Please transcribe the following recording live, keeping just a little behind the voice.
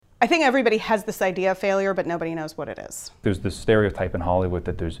I think everybody has this idea of failure, but nobody knows what it is. There's this stereotype in Hollywood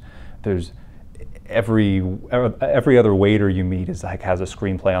that there's every other waiter you meet is like has a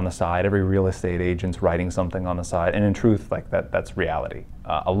screenplay on the side. Every real estate agent's writing something on the side, and in truth, like that's reality.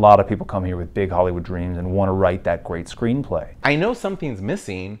 A lot of people come here with big Hollywood dreams and want to write that great screenplay. I know something's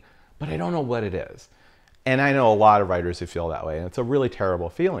missing, but I don't know what it is. And I know a lot of writers who feel that way, and it's a really terrible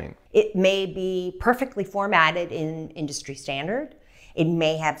feeling. It may be perfectly formatted in industry standard. It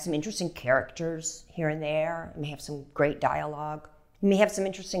may have some interesting characters here and there. It may have some great dialogue. It may have some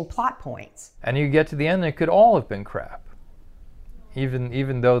interesting plot points. And you get to the end, it could all have been crap.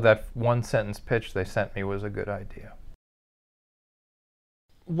 Even though that one sentence pitch they sent me was a good idea.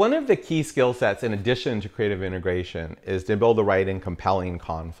 One of the key skill sets, in addition to creative integration, is to be able to write in compelling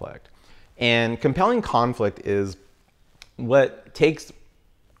conflict. And compelling conflict is what takes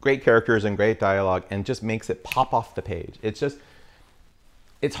great characters and great dialogue and just makes it pop off the page.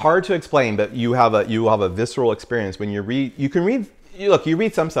 It's hard to explain, but you have a visceral experience when you read. You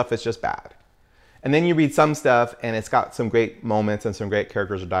read some stuff that's just bad, and then you read some stuff and it's got some great moments and some great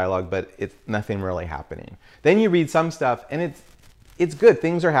characters or dialogue, but it's nothing really happening. Then you read some stuff and it's good,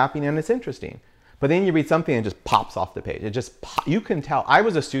 things are happening and it's interesting. But then you read something and it just pops off the page. You can tell. I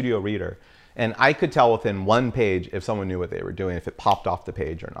was a studio reader, and I could tell within one page if someone knew what they were doing, if it popped off the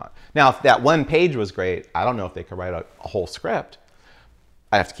page or not. Now, if that one page was great, I don't know if they could write a whole script.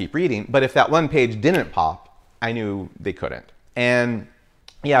 I have to keep reading. But if that one page didn't pop, I knew they couldn't. And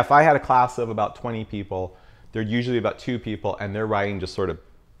yeah, if I had a class of about 20 people, there'd usually about 2 people, and their writing just sort of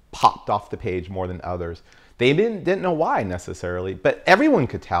popped off the page more than others. They didn't know why necessarily, but everyone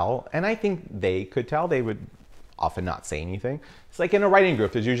could tell, and I think they could tell. They would often not say anything. It's like in a writing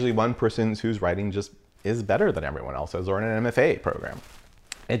group, there's usually one person whose writing just is better than everyone else's, or in an MFA program.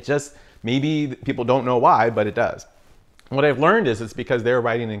 It just, maybe people don't know why, but it does. What I've learned is it's because they're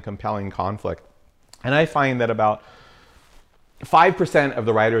writing in compelling conflict. And I find that about 5% of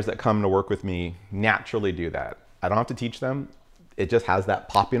the writers that come to work with me naturally do that. I don't have to teach them. It just has that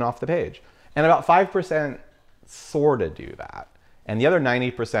popping off the page. And about 5% sort of do that. And the other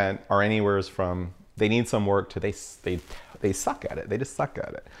 90% are anywhere from they need some work to they suck at it. They just suck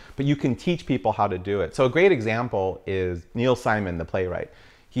at it. But you can teach people how to do it. So a great example is Neil Simon, the playwright.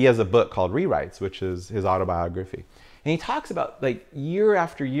 He has a book called Rewrites, which is his autobiography. And he talks about, like, year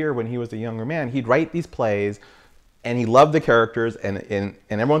after year when he was a younger man, he'd write these plays and he loved the characters and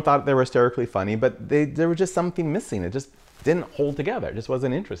everyone thought they were hysterically funny, but there was just something missing. It just didn't hold together. It just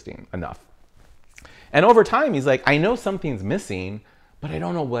wasn't interesting enough. And over time, he's like, I know something's missing, but I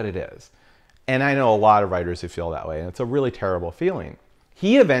don't know what it is. And I know a lot of writers who feel that way, and it's a really terrible feeling.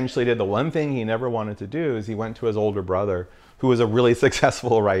 He eventually did the one thing he never wanted to do, is he went to his older brother, who was a really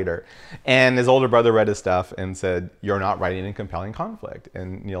successful writer. And his older brother read his stuff and said, you're not writing in compelling conflict.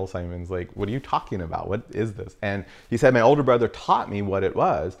 And Neil Simon's like, what are you talking about? What is this? And he said, my older brother taught me what it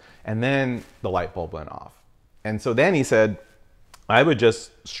was. And then the light bulb went off. And so then he said, I would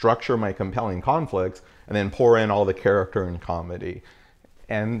just structure my compelling conflicts and then pour in all the character and comedy.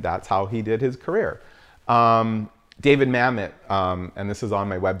 And that's how he did his career. David Mamet, and this is on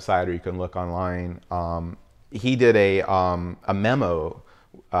my website or you can look online, he did a memo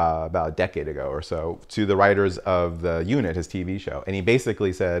about a decade ago or so to the writers of The Unit, his TV show. And he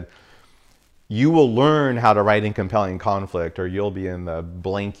basically said, you will learn how to write in compelling conflict or you'll be in the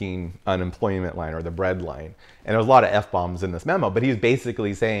blanking unemployment line or the bread line. And there was a lot of F-bombs in this memo, but he was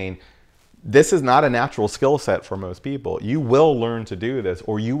basically saying, this is not a natural skill set for most people. You will learn to do this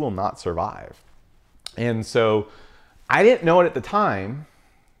or you will not survive. And so I didn't know it at the time.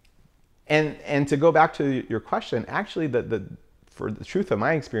 And to go back to your question, actually, for the truth of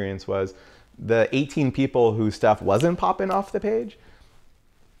my experience was the 18 people whose stuff wasn't popping off the page,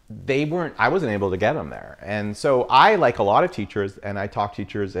 I wasn't able to get them there. And so I, like a lot of teachers, and I talk to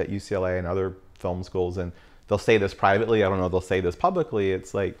teachers at UCLA and other film schools, and they'll say this privately, I don't know if they'll say this publicly,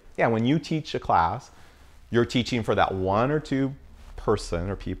 it's like, yeah, when you teach a class, you're teaching for that 1 or 2 person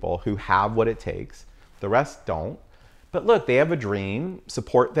or people who have what it takes. The rest don't. But look, they have a dream,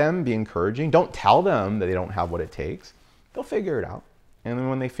 support them, be encouraging. Don't tell them that they don't have what it takes. They'll figure it out. And then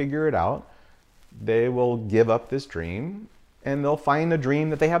when they figure it out, they will give up this dream and they'll find a dream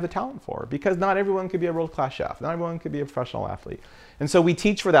that they have the talent for, because not everyone could be a world-class chef. Not everyone could be a professional athlete. And so we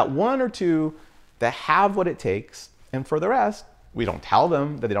teach for that 1 or 2 that have what it takes. And for the rest, we don't tell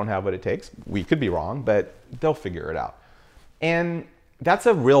them that they don't have what it takes. We could be wrong, but they'll figure it out. And that's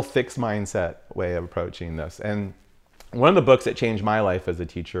a real fixed mindset way of approaching this. And one of the books that changed my life as a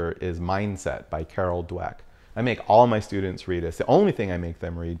teacher is Mindset by Carol Dweck. I make all my students read it. It's the only thing I make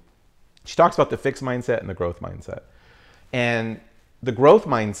them read. She talks about the fixed mindset and the growth mindset. And the growth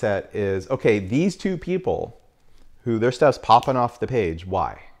mindset is, okay, these two people who their stuff's popping off the page,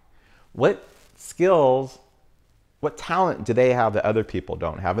 why? What skills, what talent do they have that other people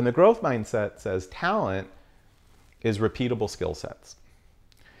don't have? And the growth mindset says talent is repeatable skill sets.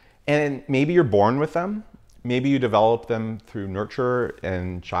 And maybe you're born with them, maybe you develop them through nurture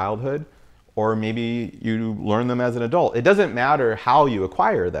and childhood, or maybe you learn them as an adult. It doesn't matter how you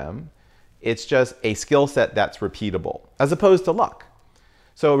acquire them, it's just a skill set that's repeatable, as opposed to luck.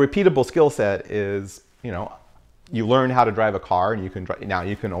 So a repeatable skill set is, you know, you learn how to drive a car and now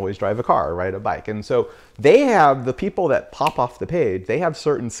you can always drive a car or ride a bike. And so they have, the people that pop off the page, they have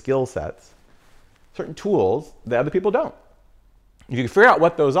certain skill sets, certain tools that other people don't. If you can figure out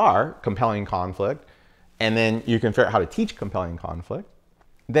what those are, compelling conflict, and then you can figure out how to teach compelling conflict,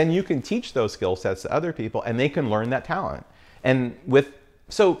 then you can teach those skill sets to other people and they can learn that talent. And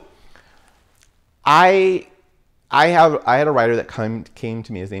so I had a writer that came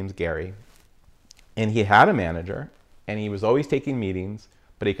to me, his name's Gary, and he had a manager and he was always taking meetings,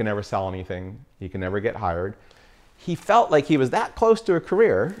 but he could never sell anything. He could never get hired. He felt like he was that close to a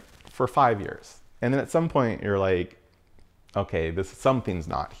career for 5 years. And then at some point you're like, okay, something's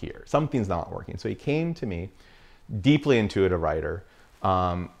not here. Something's not working. So he came to me, deeply intuitive writer.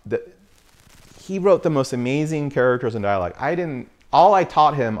 He wrote the most amazing characters and dialogue. All I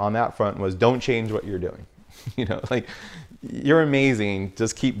taught him on that front was don't change what you're doing. You know, like, you're amazing,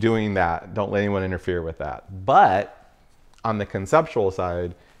 just keep doing that. Don't let anyone interfere with that. But on the conceptual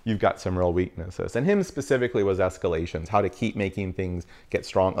side, you've got some real weaknesses. And him specifically was escalations, how to keep making things get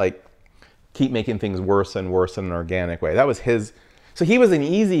strong, like keep making things worse and worse in an organic way. That was his. So he was an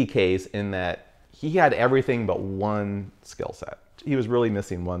easy case in that he had everything but one skill set. He was really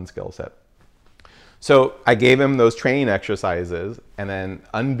missing one skill set. So I gave him those training exercises, and then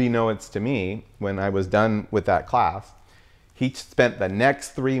unbeknownst to me, when I was done with that class, he spent the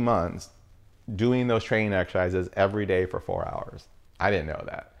next 3 months doing those training exercises every day for 4 hours. I didn't know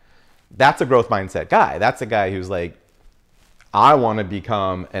that. That's a growth mindset guy. That's a guy who's like, I want to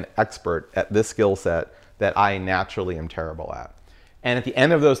become an expert at this skill set that I naturally am terrible at. And at the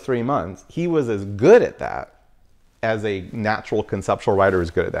end of those 3 months, he was as good at that as a natural conceptual writer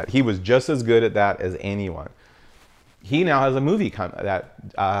is good at that. He was just as good at that as anyone. He now has a movie that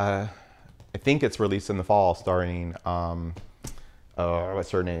I think it's released in the fall, starring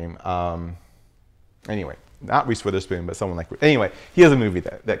what's her name? Anyway, not Reese Witherspoon, but someone like. Anyway, he has a movie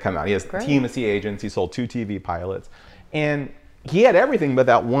that come out. He has a team of C agents. He sold 2 TV pilots, and he had everything but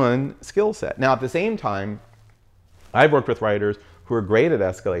that one skill set. Now, at the same time, I've worked with writers who are great at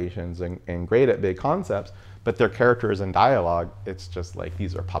escalations and great at big concepts, but their characters and dialogue, it's just like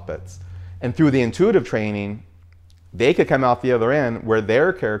these are puppets. And through the intuitive training, they could come out the other end where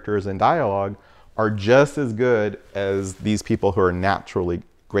their characters and dialogue are just as good as these people who are naturally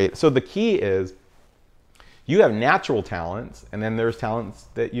great. So the key is you have natural talents, and then there's talents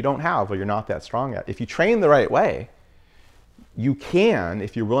that you don't have or you're not that strong at. If you train the right way, you can,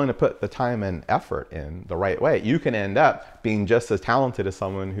 if you're willing to put the time and effort in the right way, you can end up being just as talented as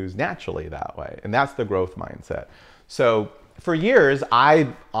someone who's naturally that way. And that's the growth mindset. So for years, I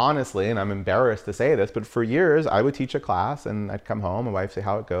honestly, and I'm embarrassed to say this, but for years I would teach a class and I'd come home, my wife would say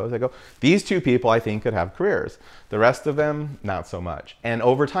how it goes. I go, these 2 people I think could have careers. The rest of them, not so much. And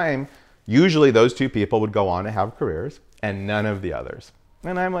over time, usually those 2 people would go on to have careers and none of the others.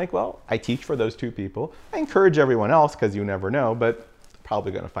 And I'm like, well, I teach for those 2 people. I encourage everyone else because you never know, but they're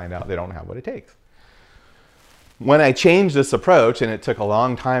probably going to find out they don't have what it takes. When I changed this approach, and it took a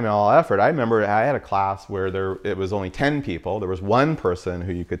long time and all effort, I remember I had a class where it was only 10 people. There was 1 person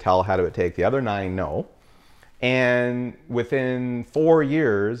who you could tell had it take, the other 9 no. And within 4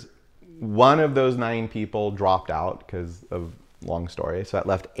 years, 1 of those 9 people dropped out because of long story, so that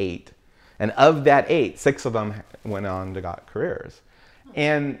left 8. And of that 8, 6 of them went on to got careers.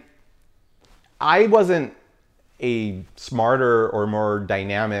 And I wasn't a smarter or more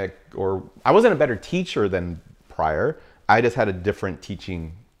dynamic, or I wasn't a better teacher than prior. I just had a different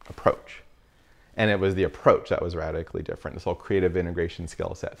teaching approach. And it was the approach that was radically different, this whole creative integration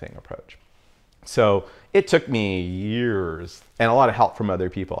skill set thing approach. So it took me years and a lot of help from other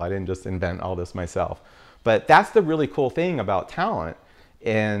people. I didn't just invent all this myself. But that's the really cool thing about talent,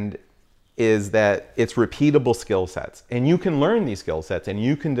 and is that it's repeatable skill sets. And you can learn these skill sets and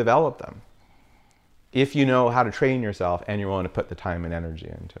you can develop them if you know how to train yourself and you're willing to put the time and energy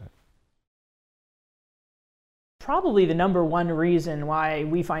into it. Probably the #1 reason why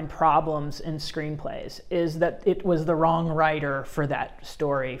we find problems in screenplays is that it was the wrong writer for that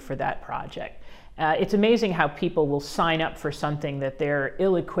story, for that project. It's amazing how people will sign up for something that they're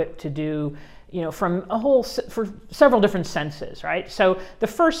ill-equipped to do. from for several different senses, right? So the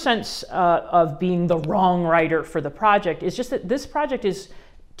first sense of being the wrong writer for the project is just that this project is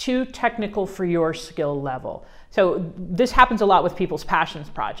too technical for your skill level. So this happens a lot with people's passions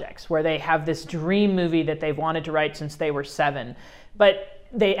projects, where they have this dream movie that they've wanted to write since they were 7, but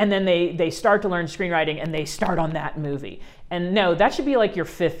then they start to learn screenwriting and they start on that movie. And no, that should be like your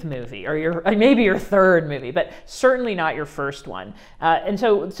 5th movie, or maybe your 3rd movie, but certainly not your first one. And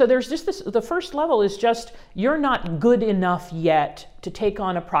so there's just this, the first level is just, you're not good enough yet to take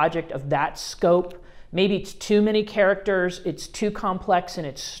on a project of that scope. Maybe it's too many characters, it's too complex in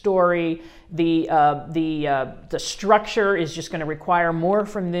its story, the structure is just going to require more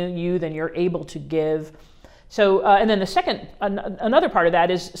from you than you're able to give. So, and then the second, another part of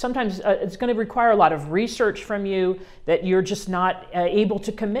that is sometimes it's going to require a lot of research from you that you're just not able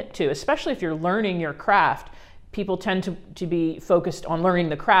to commit to, especially if you're learning your craft. People tend to be focused on learning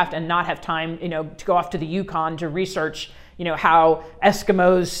the craft and not have time, to go off to the Yukon to research, how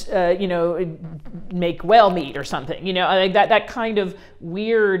Eskimos, make whale meat or something. Like that kind of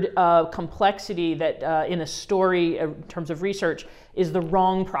weird complexity that in a story, in terms of research, is the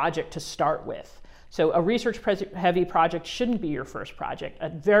wrong project to start with. So a research-heavy project shouldn't be your first project. A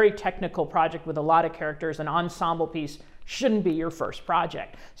very technical project with a lot of characters, an ensemble piece, shouldn't be your first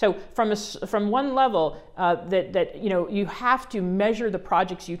project. So from one level, you have to measure the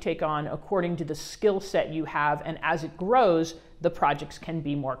projects you take on according to the skill set you have, and as it grows, the projects can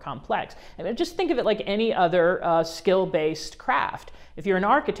be more complex. I mean, just think of it like any other skill-based craft. If you're an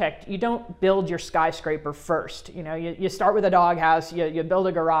architect, you don't build your skyscraper first. You start with a doghouse, you build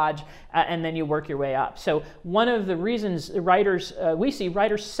a garage, and then you work your way up. So one of the reasons we see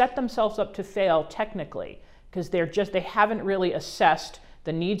writers set themselves up to fail technically, because they haven't really assessed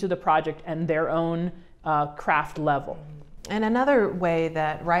the needs of the project and their own craft level. And another way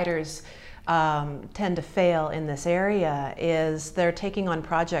that writers tend to fail in this area is they're taking on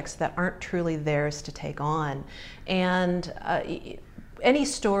projects that aren't truly theirs to take on. And any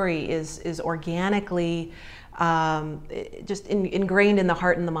story is organically just ingrained in the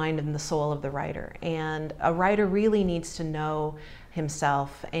heart and the mind and the soul of the writer. And a writer really needs to know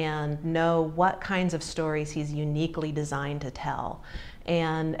himself and know what kinds of stories he's uniquely designed to tell.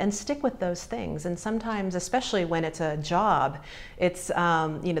 And stick with those things. And sometimes, especially when it's a job, it's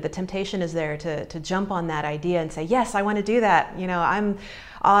the temptation is there to jump on that idea and say, yes, I want to do that.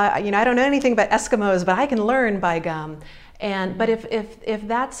 I don't know anything about Eskimos, but I can learn, by gum. But if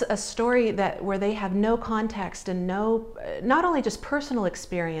that's a story where they have no context and not only just personal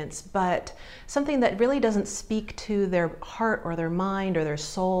experience, but something that really doesn't speak to their heart or their mind or their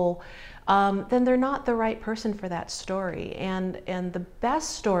soul, then they're not the right person for that story. And the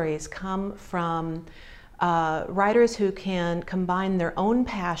best stories come from writers who can combine their own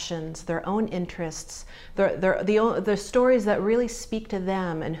passions, their own interests, the stories that really speak to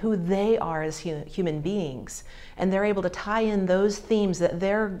them and who they are as human beings. And they're able to tie in those themes that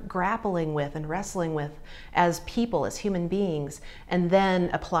they're grappling with and wrestling with as people, as human beings, and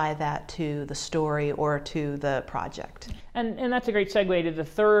then apply that to the story or to the project. And that's a great segue to the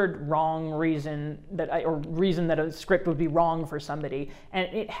third wrong reason that a script would be wrong for somebody,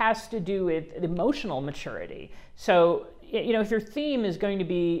 and it has to do with emotional maturity. So, if your theme is going to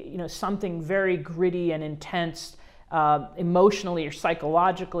be, something very gritty and intense, emotionally or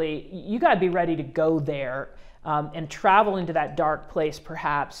psychologically, you got to be ready to go there and travel into that dark place,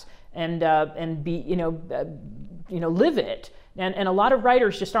 perhaps, and be, live it. And a lot of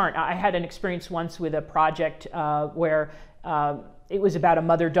writers just aren't. I had an experience once with a project where it was about a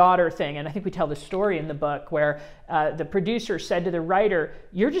mother-daughter thing, and I think we tell the story in the book where the producer said to the writer,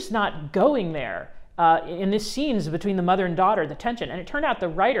 "You're just not going there." In this scenes between the mother and daughter, the tension. And it turned out the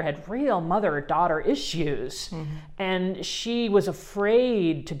writer had real mother-daughter issues. Mm-hmm. And she was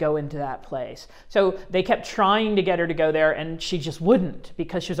afraid to go into that place. So they kept trying to get her to go there, and she just wouldn't,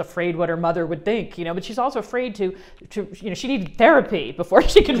 because she was afraid what her mother would think, but she's also afraid to she needed therapy before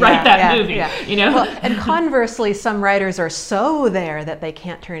she could write that movie, Well, and conversely, some writers are so there that they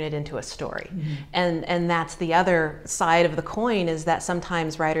can't turn it into a story. Mm-hmm. And that's the other side of the coin, is that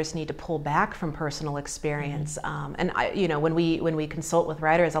sometimes writers need to pull back from personal experience. And when we consult with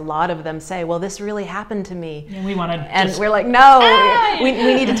writers, a lot of them say, well, this really happened to me. And we want to we're like, no, we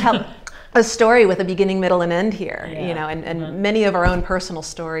need to tell a story with a beginning, middle, and end here. And many of our own personal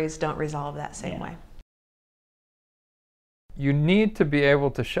stories don't resolve that same way. You need to be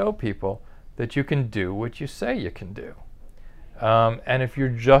able to show people that you can do what you say you can do. And if you're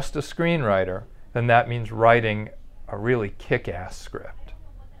just a screenwriter, then that means writing a really kick-ass script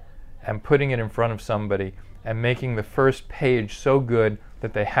and putting it in front of somebody and making the first page so good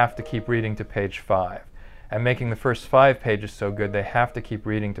that they have to keep reading to page 5. And making the first 5 pages so good they have to keep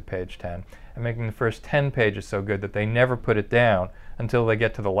reading to page 10. And making the first 10 pages so good that they never put it down until they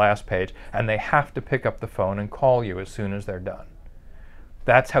get to the last page, and they have to pick up the phone and call you as soon as they're done.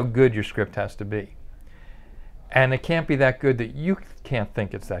 That's how good your script has to be. And it can't be that good that you can't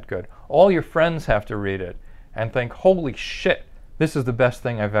think it's that good. All your friends have to read it and think, holy shit, this is the best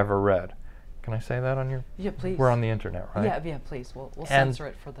thing I've ever read. Can I say that on your? Yeah, please. We're on the internet, right? Yeah, please. We'll censor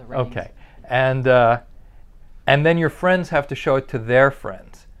it for the ratings. Okay. And then your friends have to show it to their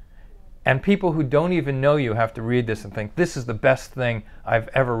friends. And people who don't even know you have to read this and think, this is the best thing I've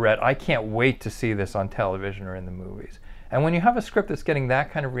ever read. I can't wait to see this on television or in the movies. And when you have a script that's getting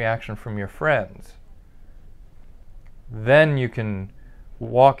that kind of reaction from your friends, then you can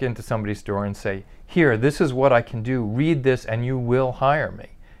walk into somebody's door and say, here, this is what I can do. Read this and you will hire me.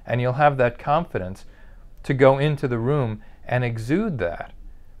 And you'll have that confidence to go into the room and exude that.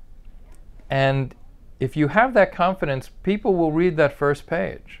 And if you have that confidence, people will read that first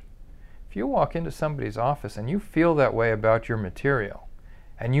page. If you walk into somebody's office and you feel that way about your material,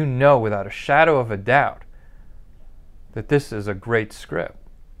 and you know without a shadow of a doubt that this is a great script,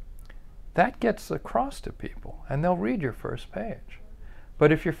 that gets across to people, and they'll read your first page.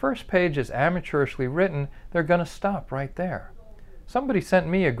 But if your first page is amateurishly written, they're going to stop right there. Somebody sent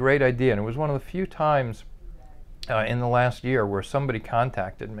me a great idea, and it was one of the few times in the last year where somebody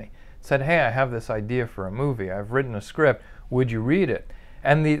contacted me, said, hey, I have this idea for a movie. I've written a script. Would you read it?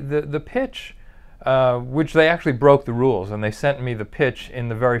 And the pitch, which they actually broke the rules, and they sent me the pitch in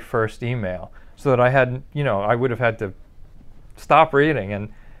the very first email, so that I had, I would have had to stop reading and,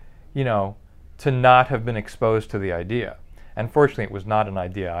 to not have been exposed to the idea. And fortunately, it was not an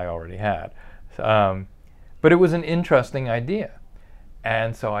idea I already had. But it was an interesting idea.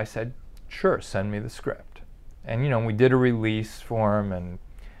 And so I said, sure, send me the script. And, we did a release for them, and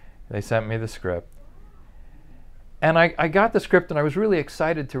they sent me the script. And I got the script, and I was really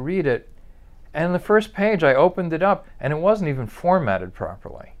excited to read it. And the first page, I opened it up, and it wasn't even formatted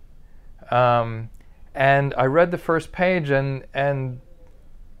properly. And I read the first page, and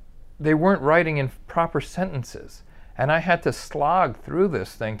they weren't writing in proper sentences. And I had to slog through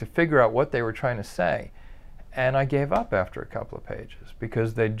this thing to figure out what they were trying to say. And I gave up after a couple of pages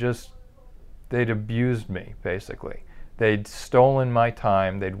because they'd abused me, basically. They'd stolen my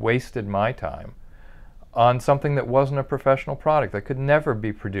time, they'd wasted my time on something that wasn't a professional product, that could never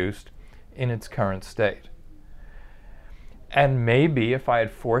be produced in its current state. And maybe if I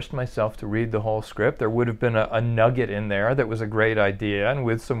had forced myself to read the whole script, there would have been a nugget in there that was a great idea, and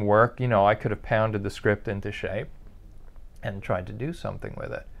with some work, I could have pounded the script into shape and tried to do something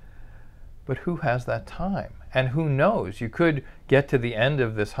with it. But who has that time? And who knows? You could get to the end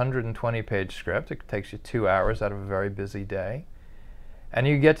of this 120-page script. It takes you 2 hours out of a very busy day. And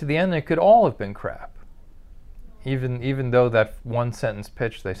you get to the end, and it could all have been crap. Even though that one-sentence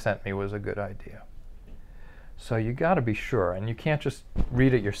pitch they sent me was a good idea. So you got to be sure, and you can't just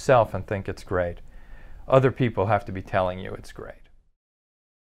read it yourself and think it's great. Other people have to be telling you it's great.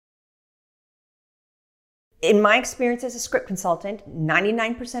 In my experience as a script consultant,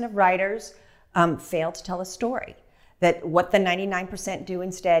 99% of writers fail to tell a story. That what the 99% do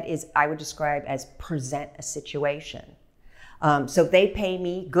instead is I would describe as present a situation. So they pay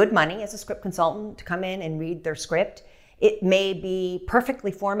me good money as a script consultant to come in and read their script. It may be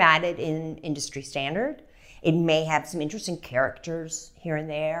perfectly formatted in industry standard. It may have some interesting characters here and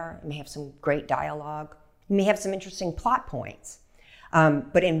there. It may have some great dialogue. It may have some interesting plot points.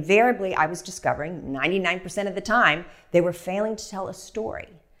 But invariably, I was discovering 99% of the time, they were failing to tell a story.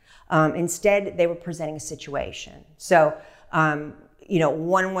 Instead, they were presenting a situation. So,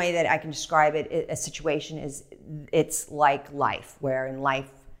 one way that I can describe it, a situation is it's like life, where in life,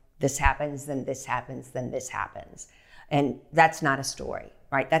 this happens, then this happens, then this happens. And that's not a story,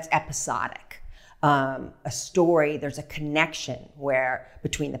 right? That's episodic. A story, there's a connection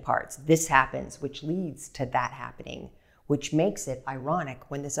between the parts. This happens, which leads to that happening, which makes it ironic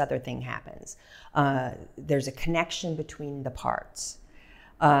when this other thing happens. There's a connection between the parts.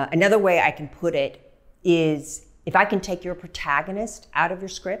 Another way I can put it is if I can take your protagonist out of your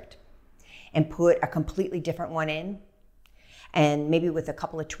script and put a completely different one in, and maybe with a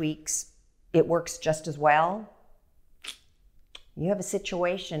couple of tweaks, it works just as well. You have a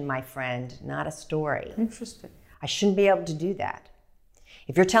situation, my friend, not a story. Interesting. I shouldn't be able to do that.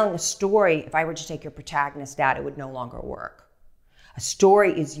 If you're telling a story, if I were to take your protagonist out, it would no longer work. A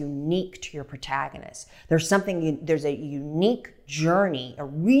story is unique to your protagonist. There's a unique journey, a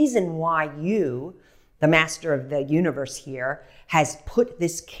reason why you, the master of the universe here, has put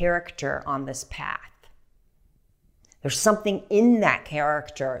this character on this path. There's something in that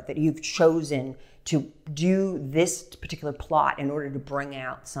character that you've chosen to do this particular plot in order to bring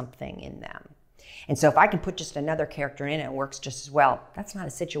out something in them. And so if I can put just another character in, it works just as well. That's not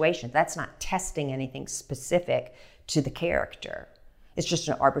a situation. That's not testing anything specific to the character. It's just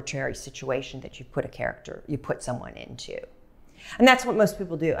an arbitrary situation that you put someone into. And that's what most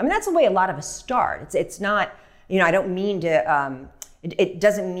people do. I mean, that's the way a lot of us start. It's not, I don't mean to, it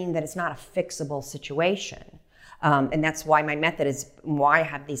doesn't mean that it's not a fixable situation. And that's why my method is why I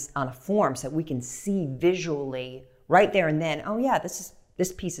have these on a form so that we can see visually right there and then, oh yeah,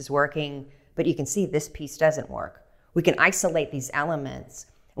 this piece is working, but you can see this piece doesn't work. We can isolate these elements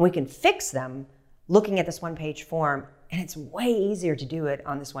and we can fix them looking at this one-page form, and it's way easier to do it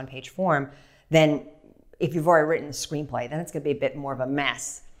on this one-page form than if you've already written the screenplay. Then it's going to be a bit more of a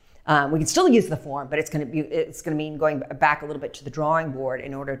mess. We can still use the form, but it's going to mean going back a little bit to the drawing board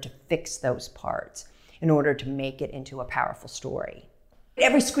in order to fix those parts, in order to make it into a powerful story.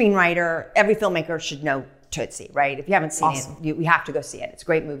 Every screenwriter, every filmmaker should know Tootsie, right? If you haven't seen it, you have to go see it. It's a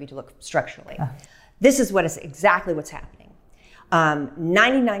great movie to look structurally. This is exactly what's happening.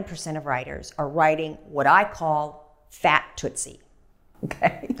 99% of writers are writing what I call Fat Tootsie.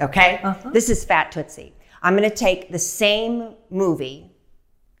 Okay? This is Fat Tootsie. I'm going to take the same movie,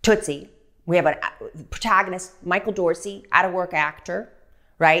 Tootsie. We have a protagonist, Michael Dorsey, out-of-work actor,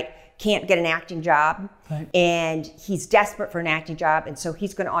 right? Can't get an acting job, and he's desperate for an acting job, and so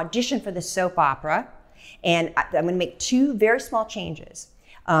he's going to audition for this soap opera, and I'm going to make two very small changes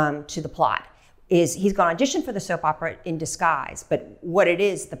to the plot. He's going to audition for the soap opera in disguise, but what it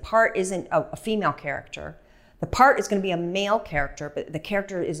is, the part isn't a female character. The part is going to be a male character, but the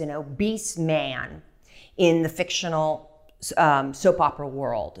character is an obese man in the fictional soap opera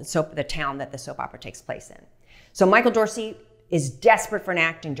world, the town that the soap opera takes place in. So Michael Dorsey is desperate for an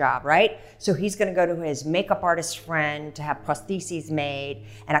acting job, right? So he's going to go to his makeup artist friend to have prostheses made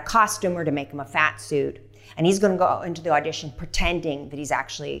and a costumer to make him a fat suit. And he's going to go into the audition pretending that he's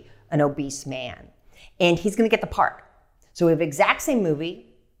actually an obese man. And he's going to get the part. So we have the exact same movie.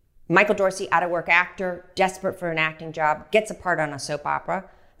 Michael Dorsey, out-of-work actor, desperate for an acting job, gets a part on a soap opera.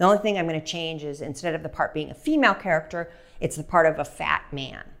 The only thing I'm going to change is instead of the part being a female character, it's the part of a fat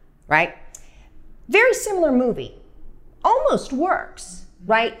man, right? Very similar movie. Almost works,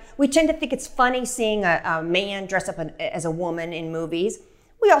 right? We tend to think it's funny seeing a man dress up as a woman in movies.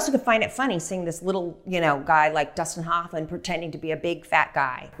 We also could find it funny seeing this little, guy like Dustin Hoffman pretending to be a big fat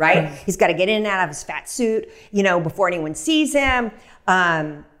guy, right? He's got to get in and out of his fat suit, before anyone sees him.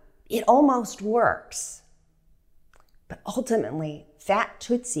 It almost works. But ultimately, Fat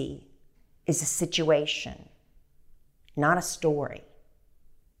Tootsie is a situation, not a story.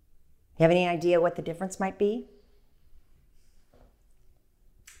 You have any idea what the difference might be?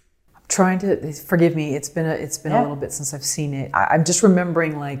 Trying to forgive me. It's been a little bit since I've seen it. I'm just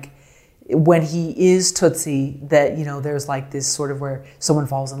remembering like when he is Tootsie that there's like this sort of where someone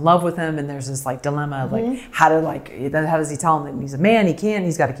falls in love with him and there's this like dilemma of like how does he tell him that he's a man?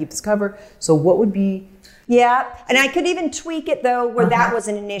 He's got to keep this cover. So what would be? Yeah, and I could even tweak it though where that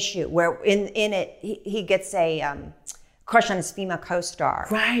wasn't an issue. Where in it he gets a crush on his female co-star.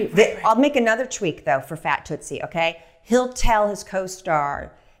 Right. I'll make another tweak though for Fat Tootsie. Okay, he'll tell his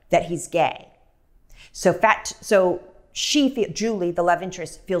co-star that he's gay. So Julie, the love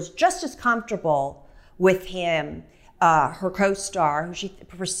interest, feels just as comfortable with him, her co-star, who she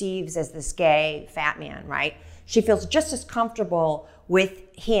perceives as this gay fat man, right? She feels just as comfortable with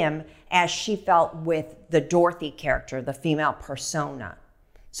him as she felt with the Dorothy character, the female persona.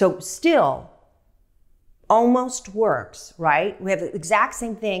 So still, almost works, right? We have the exact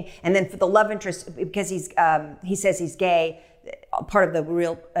same thing. And then for the love interest, because he says he's gay, part of the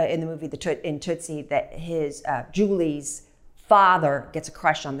real in the movie in Tootsie that his Julie's father gets a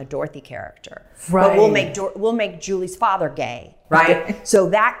crush on the Dorothy character. Right. But we'll make Julie's father gay, right? Okay. So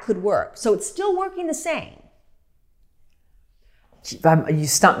that could work. So it's still working the same. You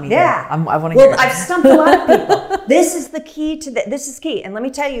stumped me. Yeah, there. I want to. Well, I've stumped a lot of people. This is the key to this is key, and let me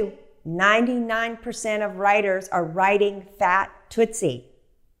tell you, 99% of writers are writing Fat Tootsie.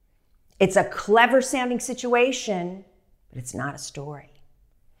 It's a clever sounding situation, but it's not a story.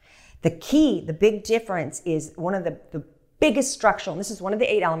 The big difference is one of the biggest structural, and this is one of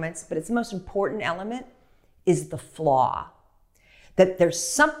the 8 elements, but it's the most important element, is the flaw. That there's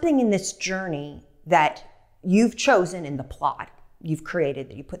something in this journey that you've chosen in the plot, you've created,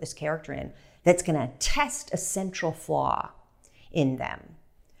 that you put this character in, that's going to test a central flaw in them.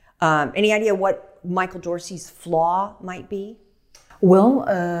 Any idea what Michael Dorsey's flaw might be? Well,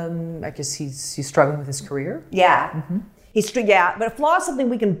 I guess he's struggling with his career. Yeah. Mm-hmm. But a flaw is something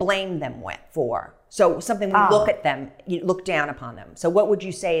we can blame them for. So something we look at them, you look down upon them. So what would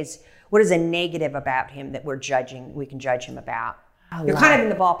you say is, what is a negative about him that we can judge him about? You're kind of in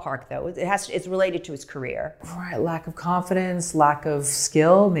the ballpark, though. It's related to his career. Right, lack of confidence, lack of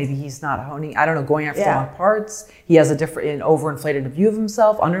skill. Maybe he's not honing, I don't know, going after the wrong parts. He has an overinflated view of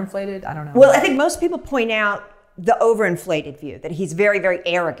himself, underinflated, I don't know. Well, I think most people point out the overinflated view, that he's very, very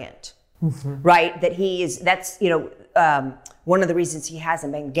arrogant, right? That's one of the reasons he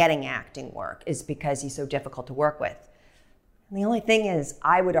hasn't been getting acting work is because he's so difficult to work with. And the only thing is,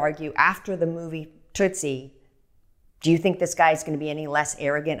 I would argue, after the movie Tootsie, do you think this guy's going to be any less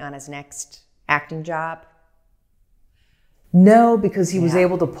arrogant on his next acting job? No, because he was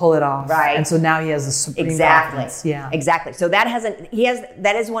able to pull it off. Right. And so now he has a supreme confidence. Yeah. Exactly. So that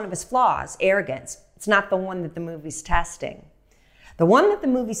is one of his flaws, arrogance. It's not the one that the movie's testing. The one that the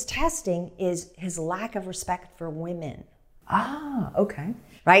movie's testing is his lack of respect for women. Ah, okay.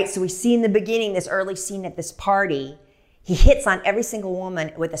 Right? So we see in the beginning, this early scene at this party, he hits on every single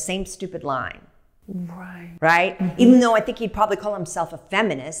woman with the same stupid line. Right? Even though I think he'd probably call himself a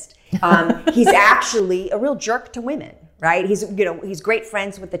feminist, he's actually a real jerk to women, right? He's great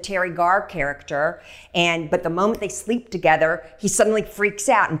friends with the Terry Garr character, but the moment they sleep together, he suddenly freaks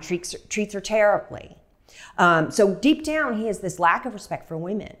out and treats her terribly. So deep down, he has this lack of respect for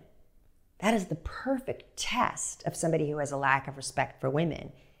women. That is the perfect test of somebody who has a lack of respect for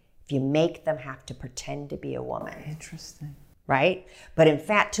women. If you make them have to pretend to be a woman. Interesting. Right? But in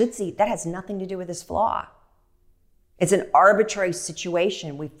fact, Tootsie, that has nothing to do with his flaw. It's an arbitrary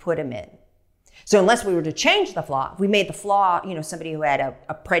situation we've put him in. So unless we were to change the flaw, if we made the flaw, somebody who had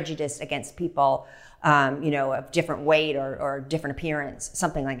a prejudice against people, of different weight or different appearance,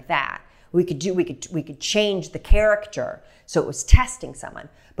 something like that, we could change the character so it was testing someone.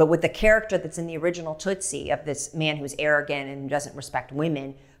 But with the character that's in the original Tootsie of this man who's arrogant and doesn't respect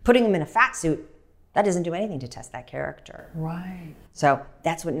women, putting him in a fat suit, that doesn't do anything to test that character. Have So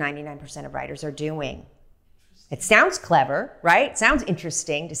that's what 99% of writers are doing. It sounds clever, right? It sounds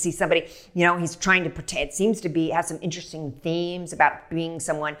interesting to see somebody, he's trying to pretend, it seems to have some interesting themes about being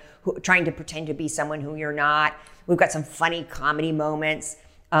someone trying to pretend to be someone who you're not. We've got some funny comedy moments,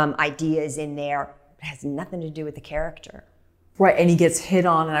 ideas in there. It has nothing to do with the character. Right, and he gets hit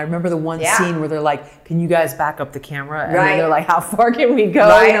on, and I remember the one scene where they're like, can you guys back up the camera? And then they're like, how far can we go?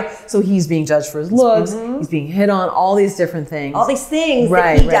 Right. So he's being judged for his looks, he's being hit on, all these different things. All these things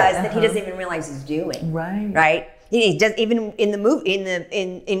that he does that he doesn't even realize he's doing. Right? He does, even in the movie,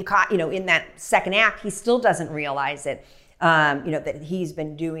 in that second act, he still doesn't realize it. That he's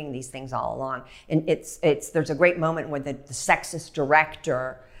been doing these things all along. And there's a great moment where the sexist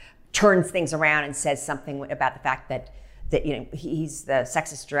director turns things around and says something about the fact that he's the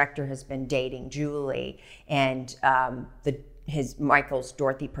sexist director has been dating Julie, and Michael's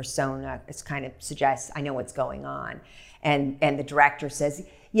Dorothy persona kind of suggests, I know what's going on, and the director says,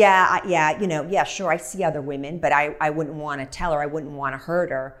 sure, I see other women, but I wouldn't want to tell her, I wouldn't want to hurt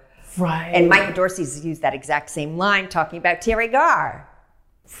her. Right. And Michael Dorsey's used that exact same line talking about Terry Garr.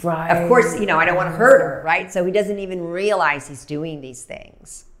 Right. Of course, I don't want to hurt her, right? So he doesn't even realize he's doing these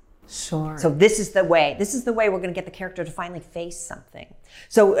things. Sure. So this is the way we're going to get the character to finally face something.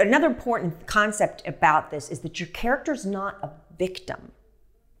 So another important concept about this is that your character's not a victim.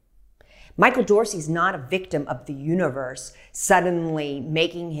 Michael Dorsey's not a victim of the universe suddenly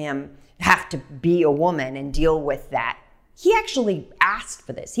making him have to be a woman and deal with that. He actually asked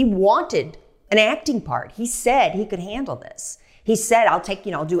for this. He wanted an acting part. He said he could handle this. He said, I'll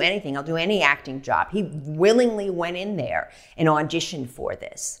do anything. I'll do any acting job. He willingly went in there and auditioned for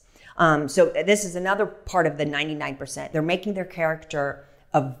this. So this is another part of the 99%. They're making their character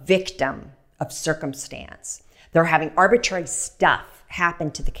a victim of circumstance. They're having arbitrary stuff happen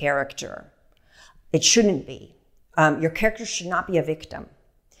to the character. It shouldn't be. Your character should not be a victim.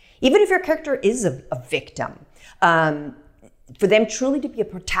 Even if your character is a victim, for them truly to be a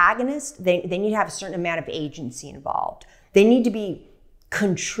protagonist, they need to have a certain amount of agency involved. They need to be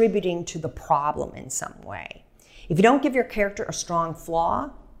contributing to the problem in some way. If you don't give your character a strong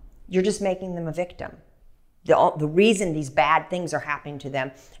flaw, you're just making them a victim. The reason these bad things are happening to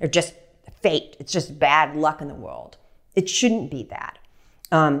them are just fate. It's just bad luck in the world. It shouldn't be that.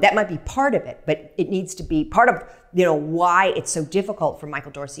 That might be part of it, but it needs to be part of why it's so difficult for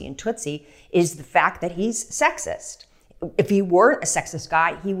Michael Dorsey in Tootsie is the fact that he's sexist. If he weren't a sexist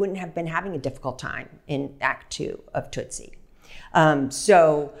guy, he wouldn't have been having a difficult time in Act 2 of Tootsie.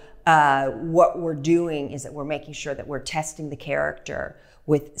 So what we're doing is that we're making sure that we're testing the character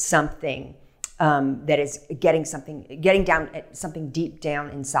with something that is getting down at something deep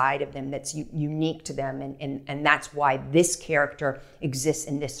down inside of them that's unique to them, and that's why this character exists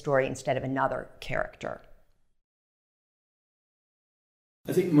in this story instead of another character.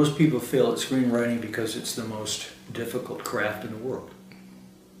 I think most people fail at screenwriting because it's the most difficult craft in the world.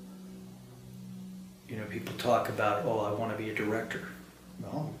 You know, people talk about, oh, I want to be a director.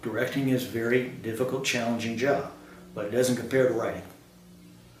 Well, directing is a very difficult, challenging job, but it doesn't compare to writing.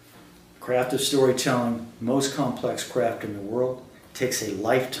 Craft of storytelling, most complex craft in the world, takes a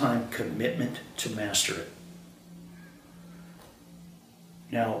lifetime commitment to master it.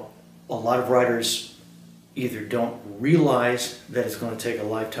 Now, a lot of writers either don't realize that it's going to take a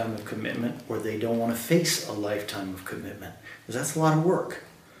lifetime of commitment, or they don't want to face a lifetime of commitment, because that's a lot of work,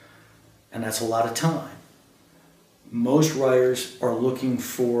 and that's a lot of time. Most writers are looking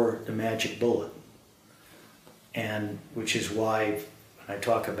for the magic bullet, and which is why I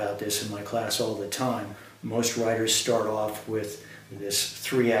talk about this in my class all the time. Most writers start off with this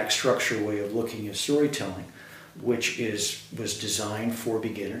 3-act structure way of looking at storytelling, which was designed for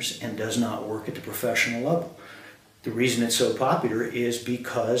beginners and does not work at the professional level. The reason it's so popular is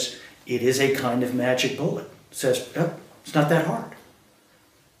because it is a kind of magic bullet. It says, oh, it's not that hard.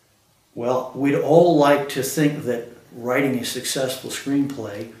 Well, we'd all like to think that writing a successful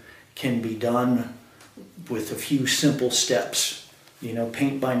screenplay can be done with a few simple steps. You know,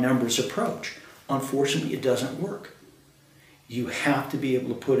 paint by numbers approach. Unfortunately, it doesn't work. You have to be able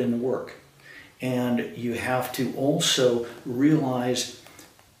to put in the work. And you have to also realize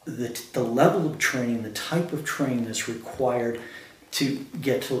that the level of training, the type of training that's required to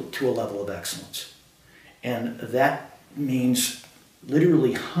get to a level of excellence. And that means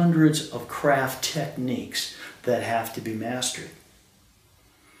literally hundreds of craft techniques that have to be mastered.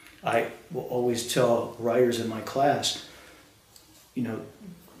 I will always tell writers in my class, you know,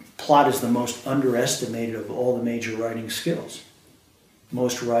 plot is the most underestimated of all the major writing skills.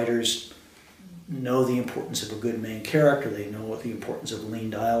 Most writers know the importance of a good main character, they know what the importance of lean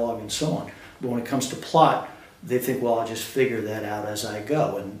dialogue and so on. But when it comes to plot, they think, well, I'll just figure that out as I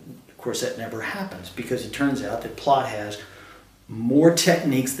go. And of course that never happens, because it turns out that plot has more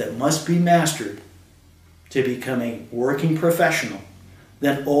techniques that must be mastered to become a working professional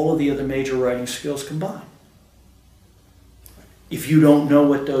than all of the other major writing skills combined. If you don't know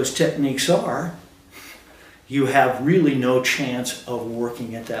what those techniques are, you have really no chance of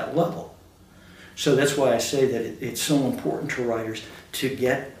working at that level. So that's why I say that it's so important to writers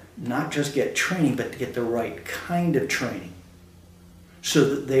to not just get training, but to get the right kind of training so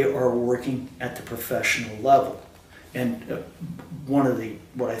that they are working at the professional level. And one of the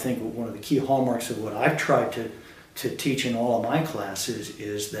key hallmarks of what I've tried to teach in all of my classes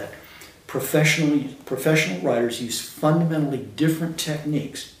is that professional writers use fundamentally different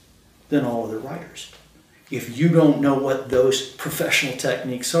techniques than all other writers. If you don't know what those professional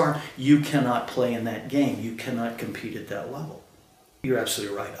techniques are, you cannot play in that game. You cannot compete at that level. You're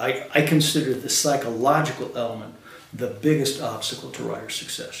absolutely right. I consider the psychological element the biggest obstacle to writer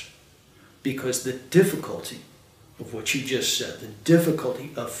success, because the difficulty of what you just said, the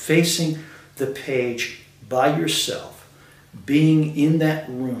difficulty of facing the page by yourself, being in that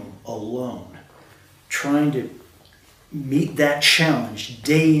room alone, trying to meet that challenge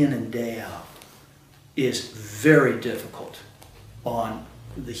day in and day out, is very difficult on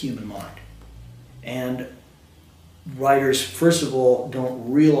the human mind. And writers, first of all,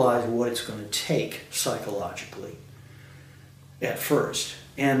 don't realize what it's going to take psychologically at first.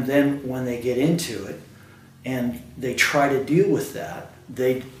 And then when they get into it and they try to deal with that,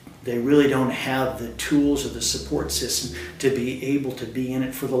 they really don't have the tools or the support system to be able to be in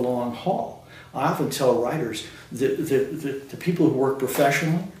it for the long haul. I often tell writers the people who work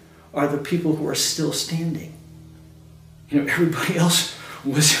professionally are the people who are still standing. You know, everybody else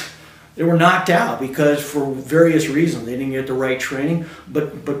they were knocked out because for various reasons they didn't get the right training,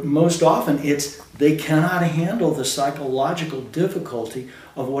 but most often they cannot handle the psychological difficulty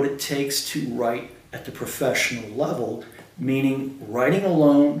of what it takes to write at the professional level, meaning writing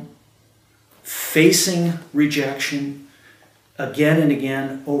alone, facing rejection again and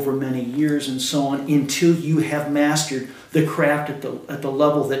again over many years and so on, until you have mastered the craft at the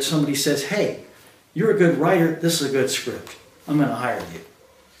level that somebody says, hey, you're a good writer, this is a good script, I'm going to hire you.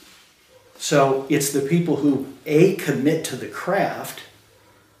 So it's the people who A, commit to the craft,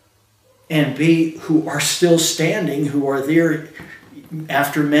 and B, who are still standing, who are there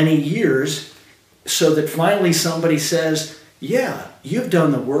after many years, so that finally somebody says, yeah, you've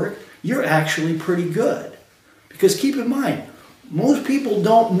done the work, you're actually pretty good. Because keep in mind, most people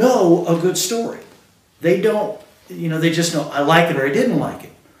don't know a good story. They don't, they just know, I like it or I didn't like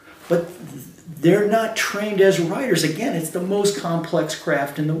it. But They're not trained as writers. Again, it's the most complex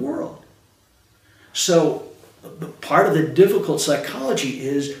craft in the world. So part of the difficult psychology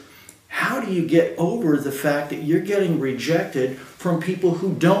is, how do you get over the fact that you're getting rejected from people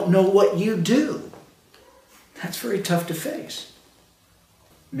who don't know what you do? That's very tough to face.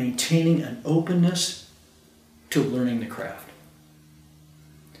 Maintaining an openness to learning the craft.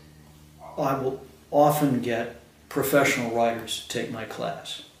 I will often get professional writers take my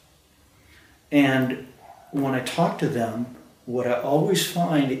class. And when I talk to them, what I always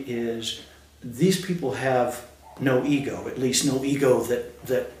find is these people have no ego, at least no ego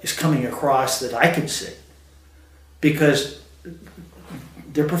that is coming across that I can see, because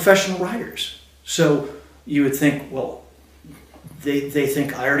they're professional writers. So you would think, well, they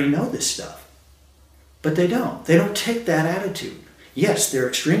think I already know this stuff. But they don't. They don't take that attitude. Yes, they're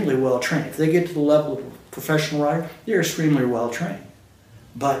extremely well trained. If they get to the level of a professional writer, they're extremely well trained.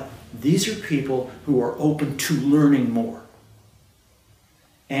 But these are people who are open to learning more.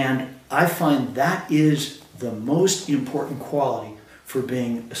 And I find that is the most important quality for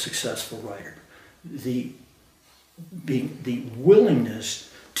being a successful writer. The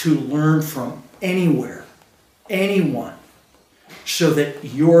willingness to learn from anywhere, anyone, so that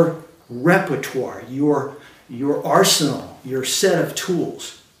your repertoire, your arsenal, your set of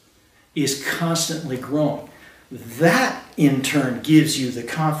tools is constantly growing. That in turn gives you the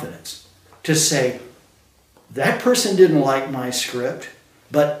confidence to say, that person didn't like my script,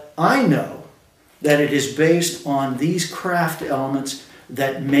 but I know that it is based on these craft elements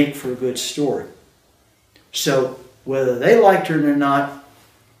that make for a good story. So whether they liked it or not,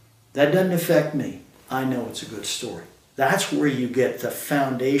 that doesn't affect me. I know it's a good story. That's where you get the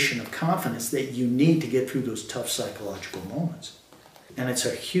foundation of confidence that you need to get through those tough psychological moments. And it's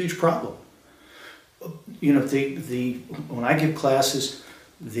a huge problem. You know, when I give classes,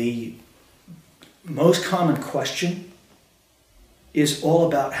 the most common question is all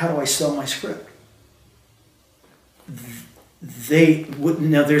about, how do I sell my script?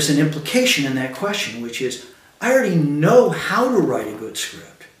 Now there's an implication in that question, which is, I already know how to write a good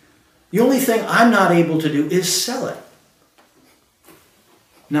script. The only thing I'm not able to do is sell it.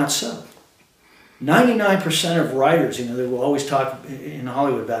 Not so. 99% of writers, you know, they will always talk in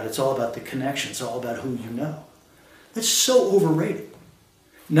Hollywood about it. It's all about the connection. It's all about who you know. That's so overrated.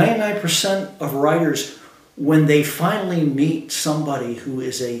 99% of writers, when they finally meet somebody who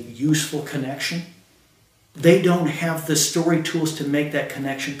is a useful connection, they don't have the story tools to make that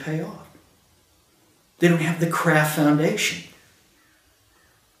connection pay off. They don't have the craft foundation.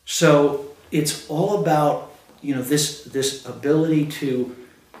 So it's all about, you know, this ability to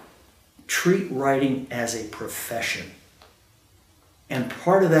treat writing as a profession. And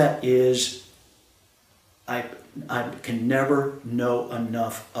part of that is I can never know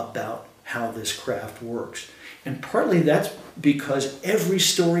enough about how this craft works. And partly that's because every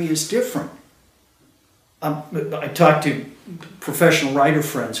story is different. I talk to professional writer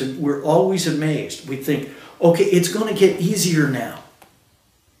friends, and we're always amazed. We think, okay, it's going to get easier now.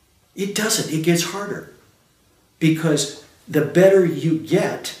 It doesn't. It gets harder. Because the better you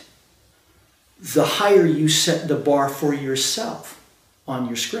get, the higher you set the bar for yourself on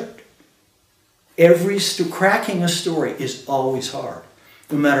your script. Cracking a story is always hard,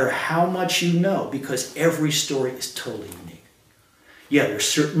 no matter how much you know, because every story is totally unique. Yeah, there's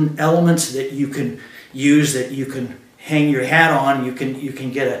certain elements that you can use, that you can hang your hat on, you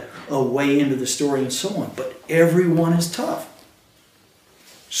can get a way into the story and so on, but every one is tough.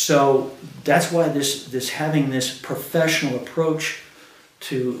 So that's why this having this professional approach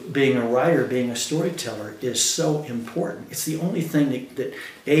to being a writer, being a storyteller, is so important. It's the only thing that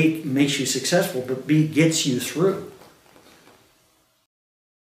A, makes you successful, but B, gets you through.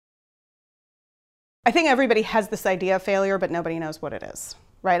 I think everybody has this idea of failure, but nobody knows what it is,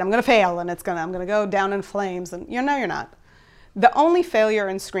 right? I'm going to fail, and I'm going to go down in flames, and you're not. The only failure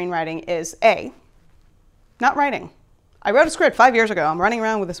in screenwriting is A, not writing. I wrote a script 5 years ago. I'm running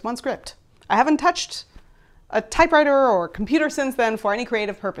around with this one script. I haven't touched a typewriter or computer since then for any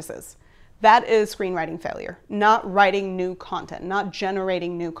creative purposes. That is screenwriting failure. Not writing new content, not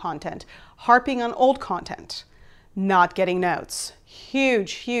generating new content, harping on old content, not getting notes.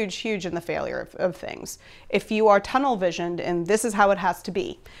 Huge, huge, huge in the failure of things. If you are tunnel visioned and this is how it has to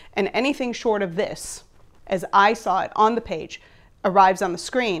be, and anything short of this, as I saw it on the page, arrives on the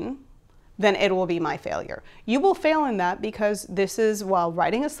screen, then it will be my failure. You will fail in that because this is, while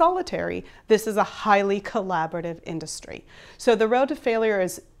writing is solitary, this is a highly collaborative industry. So the road to failure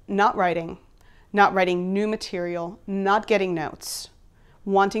is not writing new material, not getting notes,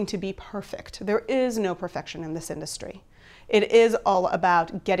 wanting to be perfect. There is no perfection in this industry. It is all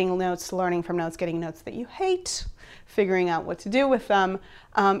about getting notes, learning from notes, getting notes that you hate, figuring out what to do with them,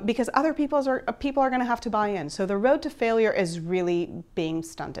 because other people are going to have to buy in. So the road to failure is really being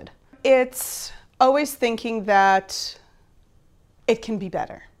stunted. It's always thinking that it can be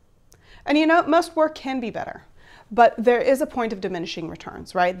better. And you know, most work can be better, but there is a point of diminishing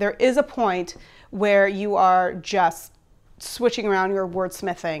returns, right? There is a point where you are just switching around your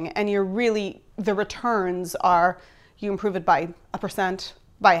wordsmithing and you're really, the returns are, you improve it by 1%,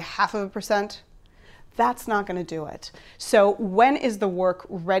 by 0.5%. That's not going to do it. So when is the work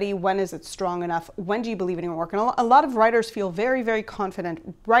ready? When is it strong enough? When do you believe in your work? And a lot of writers feel very, very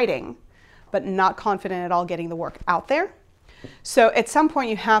confident writing, but not confident at all getting the work out there. So at some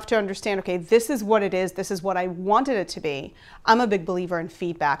point you have to understand, okay, this is what it is. This is what I wanted it to be. I'm a big believer in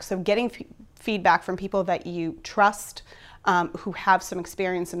feedback. So getting feedback from people that you trust, who have some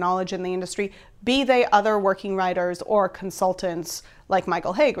experience and knowledge in the industry, be they other working writers or consultants like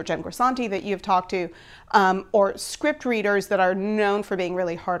Michael Haig or Jen Grisanti that you've talked to, or script readers that are known for being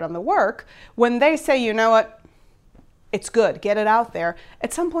really hard on the work, when they say, you know what, it's good, get it out there,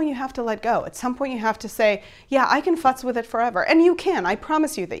 at some point you have to let go. At some point you have to say, yeah, I can futz with it forever. And you can, I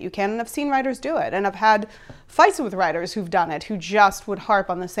promise you that you can. And I've seen writers do it. And I've had fights with writers who've done it, who just would harp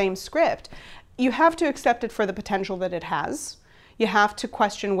on the same script. You have to accept it for the potential that it has. You have to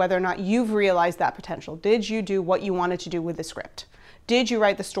question whether or not you've realized that potential. Did you do what you wanted to do with the script? Did you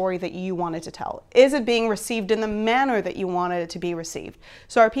write the story that you wanted to tell? Is it being received in the manner that you wanted it to be received?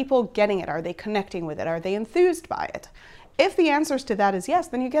 So are people getting it? Are they connecting with it? Are they enthused by it? If the answers to that is yes,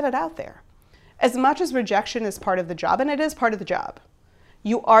 then you get it out there. As much as rejection is part of the job, and it is part of the job,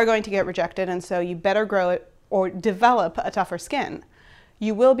 you are going to get rejected, and so you better grow it or develop a tougher skin.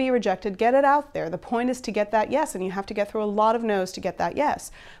 You will be rejected, get it out there. The point is to get that yes, and you have to get through a lot of no's to get that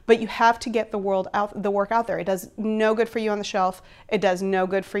yes. But you have to get the work out there. It does no good for you on the shelf. It does no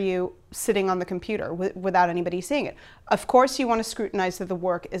good for you sitting on the computer without anybody seeing it. Of course, you want to scrutinize that the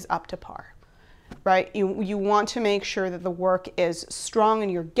work is up to par, right? You want to make sure that the work is strong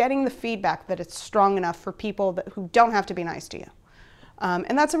and you're getting the feedback that it's strong enough for people who don't have to be nice to you.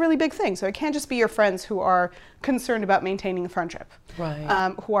 And that's a really big thing. So it can't just be your friends who are concerned about maintaining a friendship,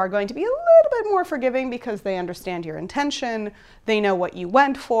 right. Who are going to be a little bit more forgiving because they understand your intention, they know what you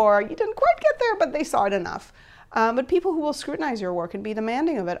went for, you didn't quite get there, but they saw it enough. But people who will scrutinize your work and be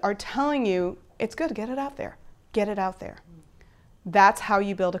demanding of it are telling you, it's good, get it out there, get it out there. That's how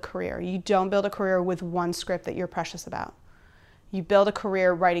you build a career. You don't build a career with one script that you're precious about. You build a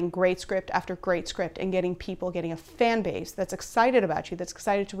career writing great script after great script and getting a fan base that's excited about you, that's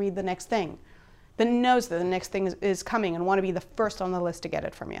excited to read the next thing, that knows that the next thing is coming and want to be the first on the list to get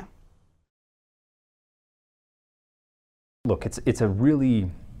it from you. Look, it's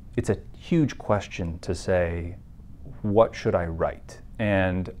a huge question to say, what should I write?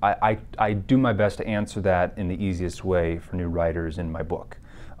 And I do my best to answer that in the easiest way for new writers in my book.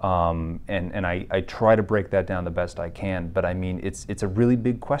 And I try to break that down the best I can, but I mean, it's a really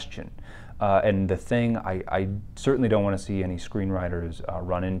big question. And the thing I certainly don't want to see any screenwriters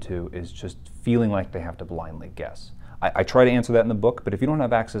run into is just feeling like they have to blindly guess. I try to answer that in the book, but if you don't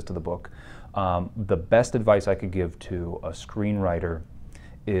have access to the book, the best advice I could give to a screenwriter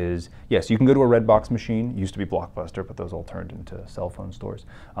is, yes, you can go to a Redbox machine. It used to be Blockbuster, but those all turned into cell phone stores.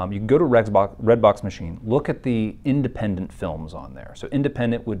 You can go to Redbox machine, look at the independent films on there. So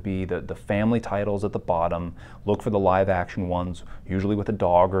independent would be the family titles at the bottom. Look for the live action ones, usually with a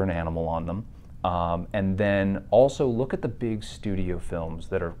dog or an animal on them. And then also look at the big studio films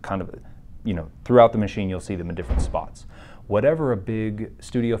that are kind of, throughout the machine you'll see them in different spots. Whatever a big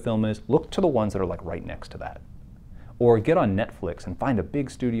studio film is, look to the ones that are like right next to that. Or get on Netflix and find a big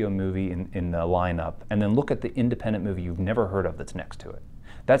studio movie in the lineup, and then look at the independent movie you've never heard of that's next to it.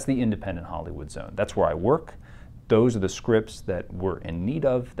 That's the independent Hollywood zone. That's where I work. Those are the scripts that we're in need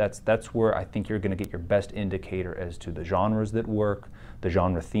of. That's where I think you're going to get your best indicator as to the genres that work, the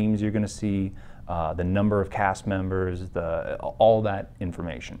genre themes you're going to see, the number of cast members, all that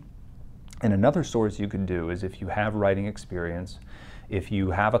information. And another source you could do is if you have writing experience, if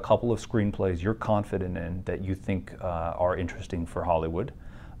you have a couple of screenplays you're confident in that you think are interesting for Hollywood,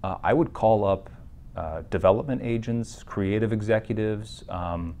 I would call up development agents, creative executives.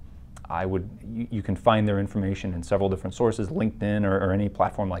 You can find their information in several different sources. LinkedIn or any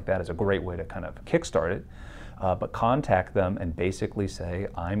platform like that is a great way to kind of kickstart it. But contact them and basically say,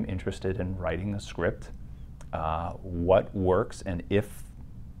 I'm interested in writing a script. What works, and if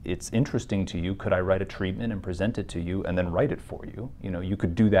it's interesting to you, could I write a treatment and present it to you and then write it for you? You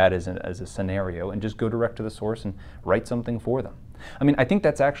could do that as a scenario and just go direct to the source and write something for them. I mean, I think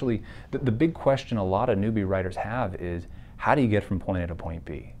that's actually the big question a lot of newbie writers have is, how do you get from point A to point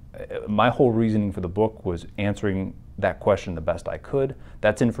B? My whole reasoning for the book was answering that question the best I could.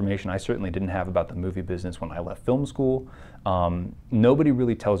 That's information I certainly didn't have about the movie business when I left film school. Nobody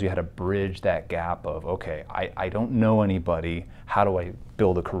really tells you how to bridge that gap of, okay, I don't know anybody, how do I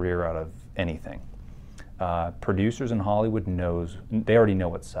build a career out of anything? Producers in Hollywood they already know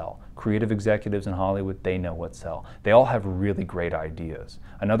what sell. Creative executives in Hollywood, they know what sell. They all have really great ideas.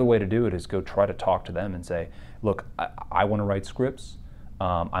 Another way to do it is go try to talk to them and say, look, I want to write scripts.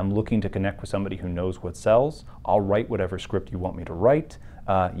 I'm looking to connect with somebody who knows what sells. I'll write whatever script you want me to write.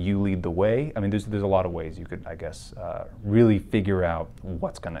 You lead the way. I mean, there's a lot of ways you could, I guess, really figure out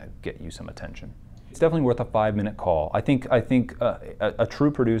what's going to get you some attention. It's definitely worth a 5-minute call. I think a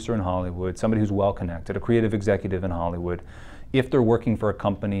true producer in Hollywood, somebody who's well connected, a creative executive in Hollywood, if they're working for a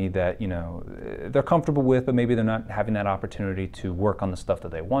company that they're comfortable with, but maybe they're not having that opportunity to work on the stuff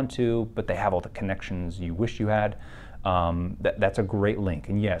that they want to, but they have all the connections you wish you had, that's a great link.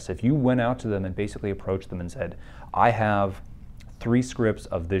 And yes, if you went out to them and basically approached them and said, I have 3 scripts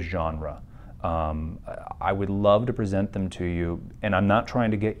of this genre, I would love to present them to you, and I'm not trying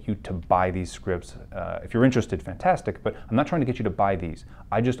to get you to buy these scripts. If you're interested, fantastic, but I'm not trying to get you to buy these.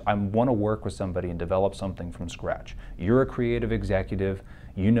 I want to work with somebody and develop something from scratch. You're a creative executive,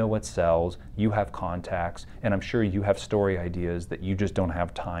 you know what sells, you have contacts, and I'm sure you have story ideas that you just don't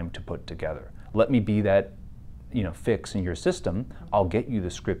have time to put together. Let me be that fix in your system. I'll get you the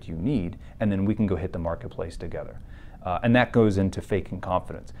script you need, and then we can go hit the marketplace together. And that goes into faking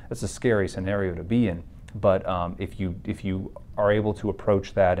confidence. It's a scary scenario to be in, but if you are able to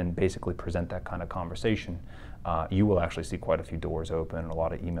approach that and basically present that kind of conversation, you will actually see quite a few doors open and a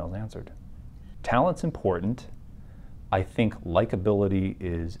lot of emails answered. Talent's important. I think likability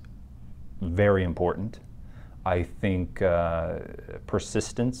is very important. I think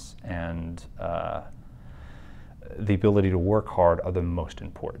persistence and the ability to work hard are the most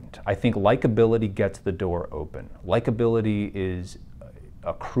important. I think likability gets the door open. Likability is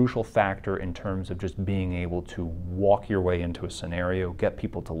a crucial factor in terms of just being able to walk your way into a scenario, get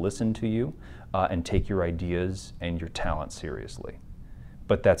people to listen to you, and take your ideas and your talent seriously.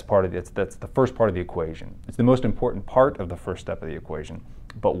 But that's the first part of the equation. It's the most important part of the first step of the equation.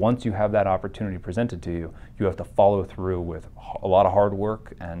 But once you have that opportunity presented to you, you have to follow through with a lot of hard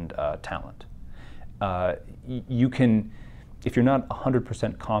work and talent. You can, if you're not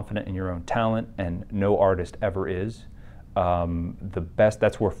 100% confident in your own talent, and no artist ever is,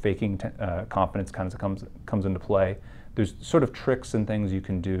 that's where faking confidence kind of comes into play. There's sort of tricks and things you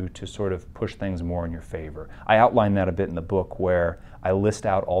can do to sort of push things more in your favor. I outline that a bit in the book, where I list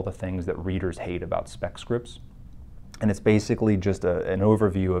out all the things that readers hate about spec scripts. And it's basically just an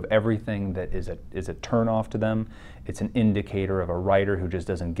overview of everything that is a turn-off to them. It's an indicator of a writer who just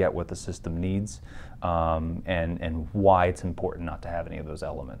doesn't get what the system needs, and why it's important not to have any of those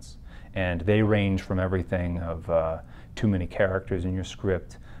elements. And they range from everything of too many characters in your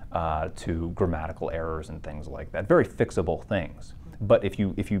script to grammatical errors and things like that. Very fixable things. But if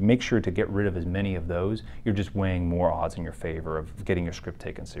you make sure to get rid of as many of those, you're just weighing more odds in your favor of getting your script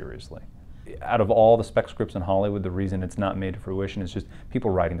taken seriously. Out of all the spec scripts in Hollywood, the reason it's not made to fruition is just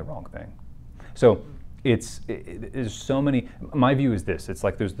people writing the wrong thing. So there's so many. My view is this: it's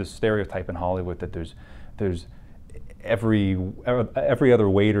like there's this stereotype in Hollywood that there's every other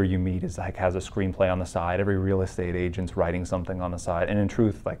waiter you meet has a screenplay on the side. Every real estate agent's writing something on the side, and in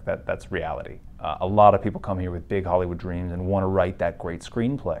truth, like that's reality. A lot of people come here with big Hollywood dreams and want to write that great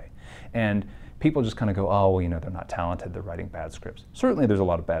screenplay, and people just kind of go, oh, well, they're not talented, they're writing bad scripts. Certainly there's a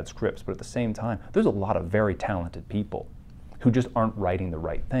lot of bad scripts, but at the same time, there's a lot of very talented people who just aren't writing the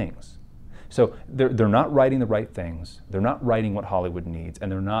right things. So they're not writing the right things, they're not writing what Hollywood needs,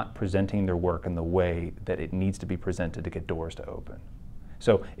 and they're not presenting their work in the way that it needs to be presented to get doors to open.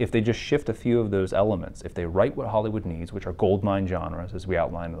 So if they just shift a few of those elements, if they write what Hollywood needs, which are goldmine genres, as we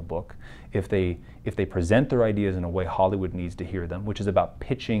outline in the book, if they present their ideas in a way Hollywood needs to hear them, which is about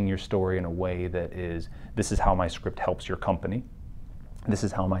pitching your story in a way that is, this is how my script helps your company, this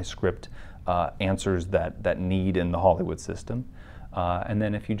is how my script answers that need in the Hollywood system, and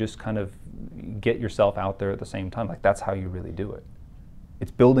then if you just kind of get yourself out there at the same time, like that's how you really do it.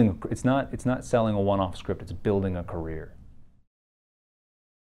 It's building. It's not selling a one-off script. It's building a career.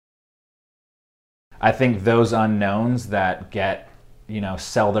 I think those unknowns that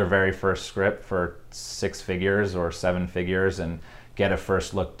sell their very first script for 6 figures or 7 figures and get a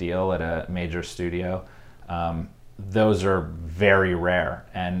first look deal at a major studio, those are very rare.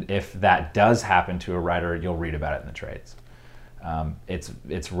 And if that does happen to a writer, you'll read about it in the trades.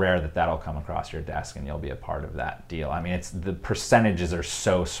 It's rare that that'll come across your desk and you'll be a part of that deal. I mean, the percentages are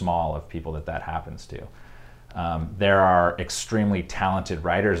so small of people that happens to. There are extremely talented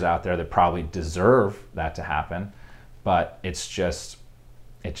writers out there that probably deserve that to happen, but it just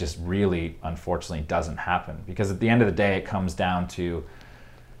really, unfortunately, doesn't happen, because at the end of the day, it comes down to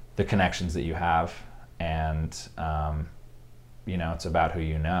the connections that you have, and it's about who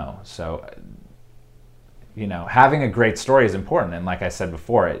you know. So, having a great story is important, and like I said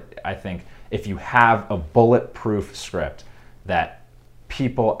before, I think if you have a bulletproof script that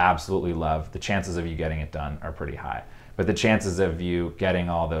people absolutely love, the chances of you getting it done are pretty high. But the chances of you getting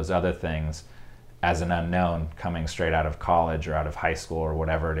all those other things as an unknown coming straight out of college or out of high school or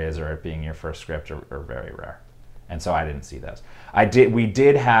whatever it is, or it being your first script, are very rare. And so I didn't see those. We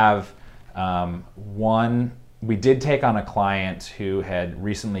did have we did take on a client who had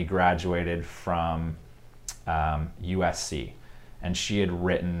recently graduated from USC, and she had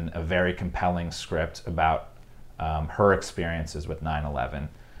written a very compelling script about her experiences with 9/11,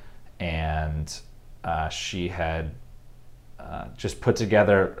 and she had just put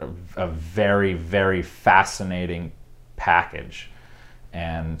together a very, very fascinating package,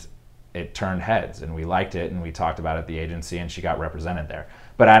 and it turned heads, and we liked it, and we talked about it at the agency, and she got represented there.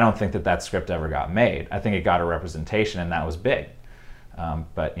 But I don't think that script ever got made. I think it got a representation, and that was big.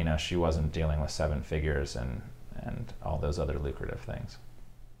 But she wasn't dealing with 7 figures and all those other lucrative things.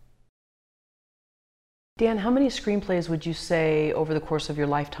 Dan, how many screenplays would you say over the course of your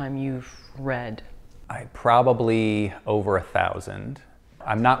lifetime you've read? Probably over 1,000.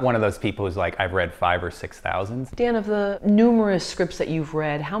 I'm not one of those people who's like, I've read 5,000 or 6,000. Dan, of the numerous scripts that you've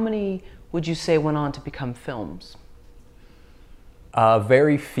read, how many would you say went on to become films?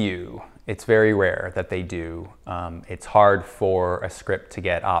 Very few. It's very rare that they do. It's hard for a script to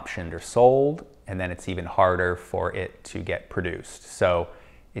get optioned or sold, and then it's even harder for it to get produced. So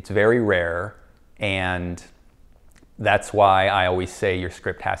it's very rare, and that's why I always say your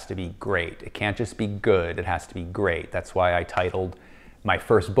script has to be great. It can't just be good, it has to be great. That's why I titled my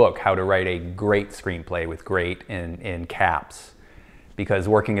first book, How to Write a Great Screenplay, with great in caps. Because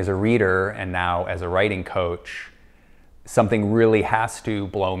working as a reader and now as a writing coach, something really has to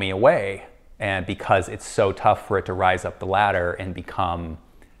blow me away, and because it's so tough for it to rise up the ladder and become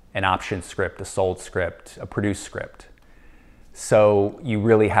an option script, a sold script, a produced script. So you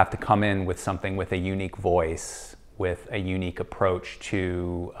really have to come in with something with a unique voice, with a unique approach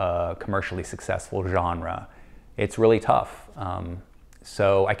to a commercially successful genre. It's really tough.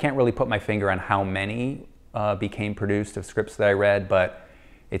 So I can't really put my finger on how many became produced of scripts that I read, but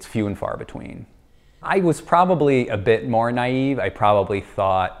it's few and far between. I was probably a bit more naive. I probably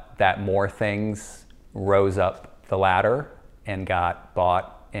thought that more things rose up the ladder and got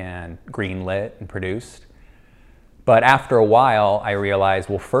bought and greenlit and produced. But after a while, I realized,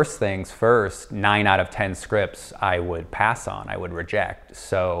 well, first things first, 9 out of 10 scripts I would pass on, I would reject.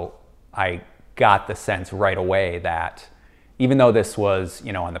 So I got the sense right away that even though this was,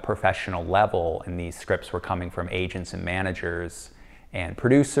 on the professional level, and these scripts were coming from agents and managers and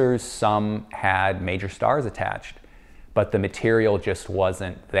producers, some had major stars attached, but the material just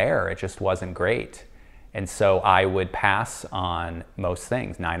wasn't there. It just wasn't great. And so I would pass on most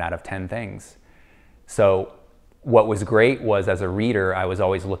things, 9 out of 10 things. So what was great was, as a reader, I was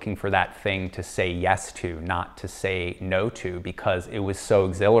always looking for that thing to say yes to, not to say no to, because it was so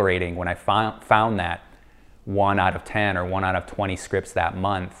exhilarating when I found that 1 out of 10 or 1 out of 20 scripts that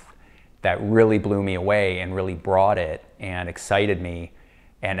month that really blew me away and really brought it and excited me.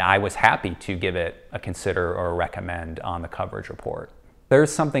 And I was happy to give it a consider or a recommend on the coverage report.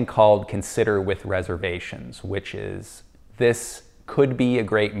 There's something called consider with reservations, which is, this could be a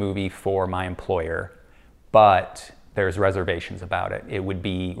great movie for my employer, but there's reservations about it. It would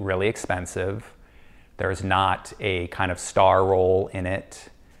be really expensive. There's not a kind of star role in it.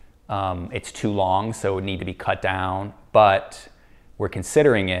 It's too long, so it would need to be cut down, but we're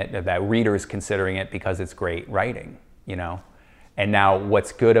considering it, that reader is considering it because it's great writing, And now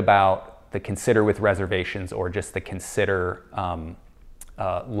what's good about the consider with reservations, or just the consider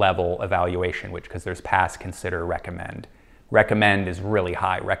level evaluation, because there's pass, consider, recommend. Recommend is really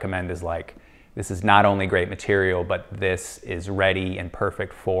high. Recommend is like, this is not only great material, but this is ready and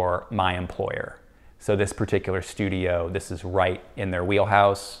perfect for my employer. So this particular studio, this is right in their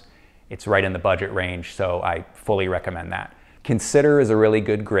wheelhouse. It's right in the budget range, so I fully recommend that. Consider is a really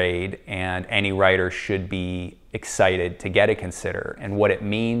good grade, and any writer should be excited to get a consider. And what it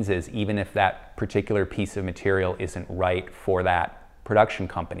means is, even if that particular piece of material isn't right for that production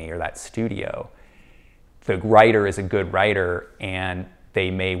company or that studio, the writer is a good writer, and they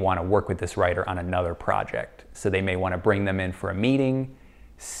may want to work with this writer on another project. So they may want to bring them in for a meeting,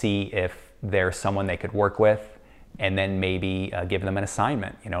 see if there's someone they could work with, and then maybe give them an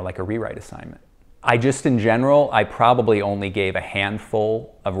assignment, like a rewrite assignment. I just, in general, I probably only gave a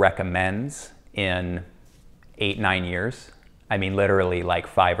handful of recommends in 8-9 years. I mean, literally like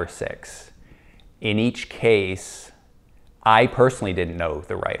 5 or 6. In each case, I personally didn't know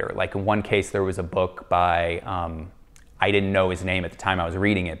the writer. Like in one case, there was a book by, I didn't know his name at the time I was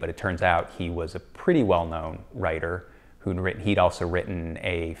reading it, but it turns out he was a pretty well-known writer he'd also written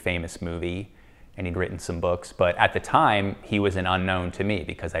a famous movie and he'd written some books. But at the time, he was an unknown to me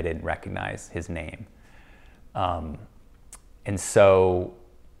because I didn't recognize his name. And so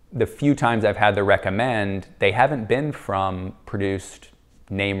the few times I've had to recommend, they haven't been from produced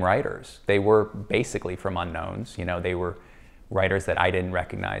name writers. They were basically from unknowns. You know, they were writers that I didn't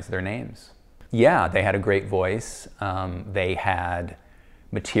recognize their names. Yeah, they had a great voice. They had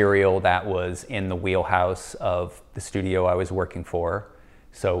material that was in the wheelhouse of the studio I was working for.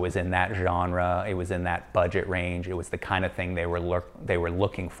 So it was in that genre, it was in that budget range, it was the kind of thing they were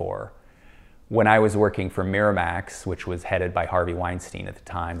looking for. When I was working for Miramax, which was headed by Harvey Weinstein at the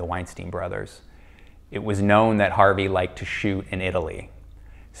time, the Weinstein brothers, it was known that Harvey liked to shoot in Italy.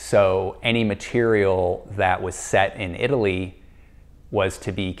 So any material that was set in Italy was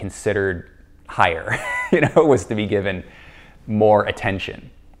to be considered higher, was to be given more attention.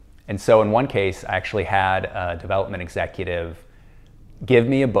 And so in one case, I actually had a development executive give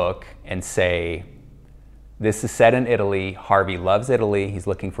me a book and say, this is set in Italy, Harvey loves Italy, he's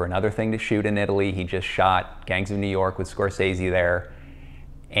looking for another thing to shoot in Italy, he just shot Gangs of New York with Scorsese there,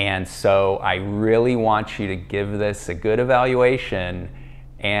 and so I really want you to give this a good evaluation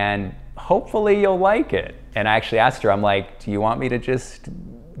and hopefully you'll like it. And I actually asked her, I'm like, do you want me to just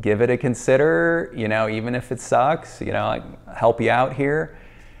give it a consider, even if it sucks, help you out here?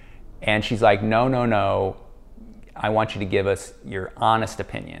 And she's like, no, I want you to give us your honest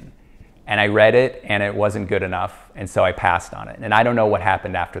opinion. And I read it and it wasn't good enough, and so I passed on it. And I don't know what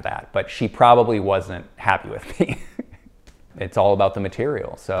happened after that, but she probably wasn't happy with me. It's all about the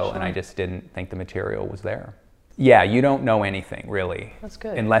material, Sure. And I just didn't think the material was there. Yeah, you don't know anything, really. That's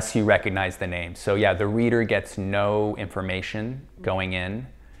good. Unless you recognize the name. So yeah, the reader gets no information going in.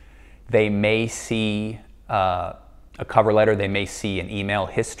 They may see a cover letter, they may see an email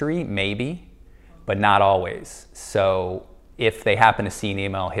history, maybe, but not always. So if they happen to see an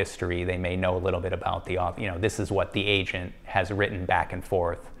email history, they may know a little bit about this is what the agent has written back and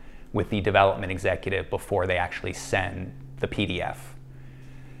forth with the development executive before they actually send the PDF.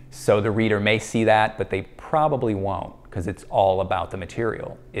 So the reader may see that, but they probably won't, because it's all about the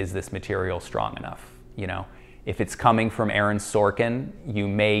material. Is this material strong enough? If it's coming from Aaron Sorkin, you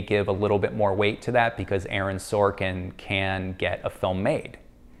may give a little bit more weight to that because Aaron Sorkin can get a film made.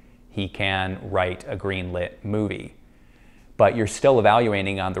 He can write a greenlit movie. But you're still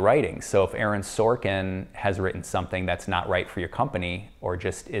evaluating on the writing. So if Aaron Sorkin has written something that's not right for your company or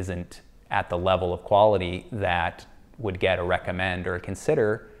just isn't at the level of quality that would get a recommend or a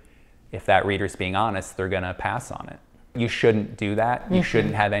consider, if that reader's being honest, they're gonna pass on it. You shouldn't do that. You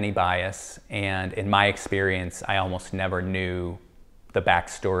shouldn't have any bias. And in my experience, I almost never knew the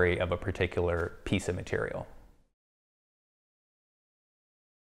backstory of a particular piece of material.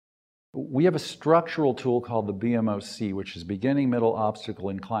 We have a structural tool called the BMOC, which is beginning, middle, obstacle,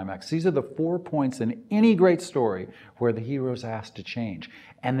 and climax. These are the 4 points in any great story where the hero's asked to change.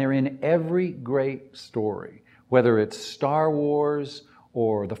 And they're in every great story, whether it's Star Wars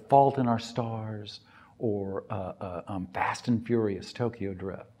or The Fault in Our Stars or Fast and Furious, Tokyo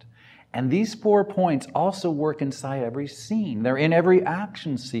Drift. And these 4 points also work inside every scene. They're in every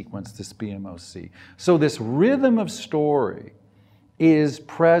action sequence, this BMOC. So this rhythm of story is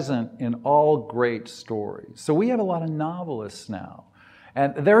present in all great stories. So we have a lot of novelists now.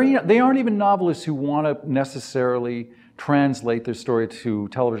 And they aren't even novelists who want to necessarily translate their story to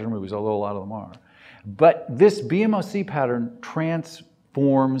television movies, although a lot of them are. But this BMOC pattern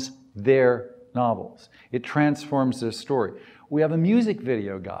transforms their novels. It transforms their story. We have a music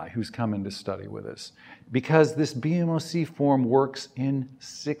video guy who's come in to study with us because this BMOC form works in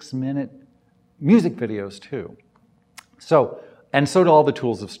 6-minute music videos too. And so do all the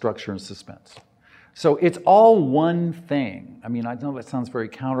tools of structure and suspense. So it's all one thing. I mean, I know that sounds very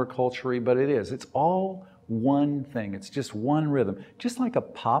counterculture-y, but it is. It's all one thing. It's just one rhythm. Just like a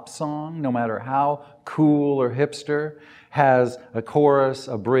pop song, no matter how cool or hipster, has a chorus,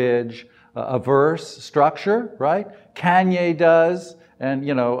 a bridge, a verse structure, right? Kanye does, and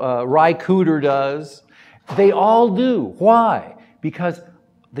Ry Cooder does. They all do. Why? Because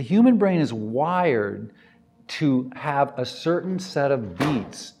the human brain is wired to have a certain set of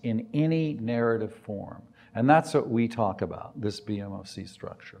beats in any narrative form. And that's what we talk about, this BMOC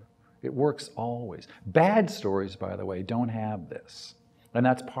structure. It works always. Bad stories, by the way, don't have this. And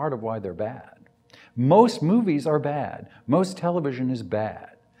that's part of why they're bad. Most movies are bad. Most television is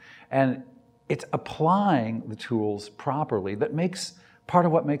bad. And it's applying the tools properly that makes part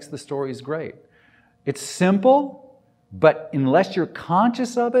of what makes the stories great. It's simple, but unless you're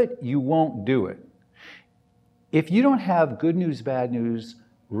conscious of it, you won't do it. If you don't have good news, bad news,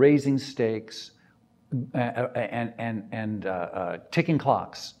 raising stakes, and ticking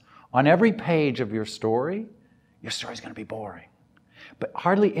clocks on every page of your story's going to be boring. But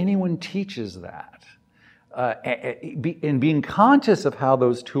hardly anyone teaches that. And being conscious of how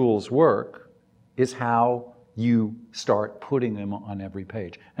those tools work is how you start putting them on every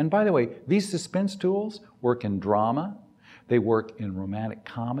page. And by the way, these suspense tools work in drama, they work in romantic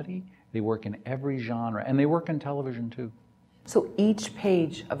comedy, they work in every genre, and they work in television too. So each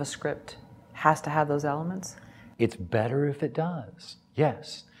page of a script has to have those elements? It's better if it does,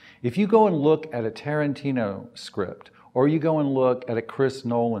 yes. If you go and look at a Tarantino script, or you go and look at a Chris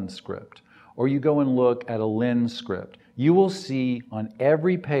Nolan script, or you go and look at a Lynn script, you will see on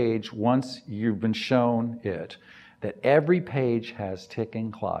every page, once you've been shown it, that every page has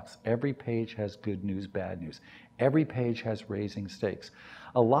ticking clocks. Every page has good news, bad news. Every page has raising stakes.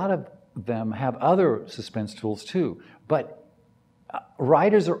 A lot of them have other suspense tools too, but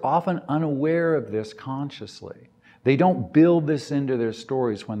writers are often unaware of this consciously. They don't build this into their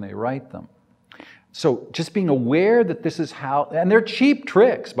stories when they write them. So just being aware that this is how, and they're cheap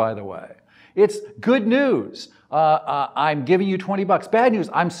tricks, by the way. It's good news. I'm giving you $20. Bad news,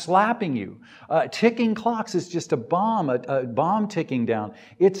 I'm slapping you. Ticking clocks is just a bomb ticking down.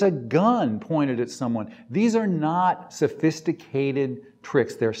 It's a gun pointed at someone. These are not sophisticated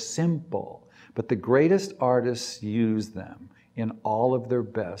tricks. They're simple. But the greatest artists use them in all of their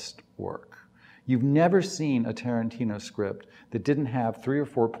best work. You've never seen a Tarantino script that didn't have 3 or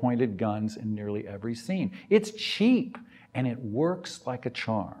 4 pointed guns in nearly every scene. It's cheap, and it works like a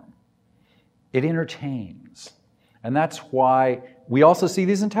charm. It entertains. And that's why we also see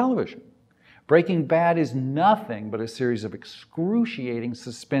these in television. Breaking Bad is nothing but a series of excruciating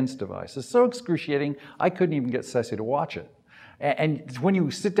suspense devices. So excruciating, I couldn't even get Ceci to watch it. And when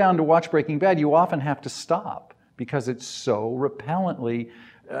you sit down to watch Breaking Bad, you often have to stop because it's so repellently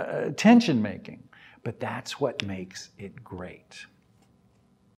tension-making. But that's what makes it great.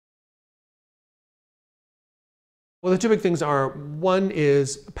 Well, the two big things are, one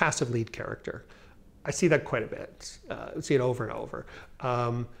is passive lead character. I see that quite a bit. I see it over and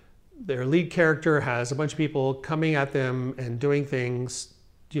over. Their lead character has a bunch of people coming at them and doing things,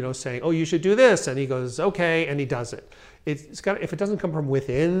 saying, oh, you should do this. And he goes, okay, and he does it. If it doesn't come from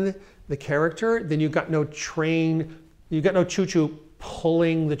within the character, then you've got no choo-choo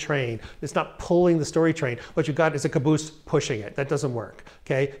pulling the train. It's not pulling the story train. What you've got is a caboose pushing it. That doesn't work,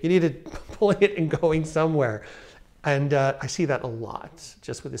 okay? You need it pulling it and going somewhere. And I see that a lot,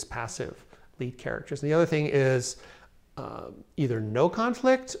 just with this passive lead characters. And the other thing is either no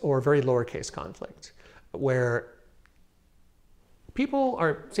conflict or very lowercase conflict, where people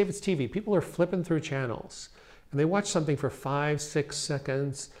are, say if it's TV, people are flipping through channels and they watch something for 5, 6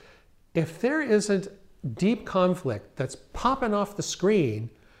 seconds. If there isn't deep conflict that's popping off the screen,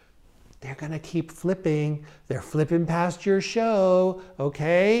 they're gonna keep flipping. They're flipping past your show,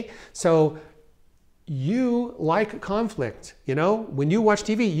 okay? So you like conflict, when you watch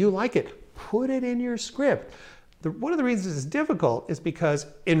TV, you like it. Put it in your script. One of the reasons it's difficult is because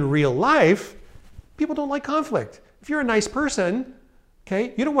in real life, people don't like conflict. If you're a nice person,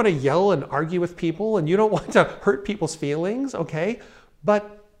 okay, you don't want to yell and argue with people and you don't want to hurt people's feelings, okay?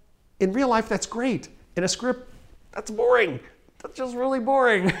 But in real life, that's great. In a script, that's boring. That's just really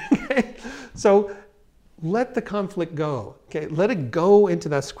boring, okay? So let the conflict go, okay? Let it go into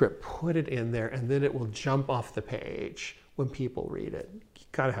that script, put it in there, and then it will jump off the page when people read it. You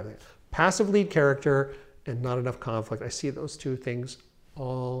gotta have that. Passive lead character and not enough conflict. I see those two things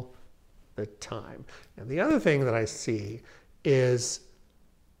all the time. And the other thing that I see is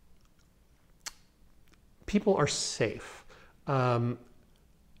people are safe. I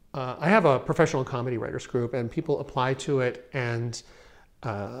have a professional comedy writers group and people apply to it, and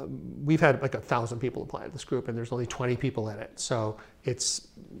we've had like 1,000 people apply to this group and there's only 20 people in it. So it's,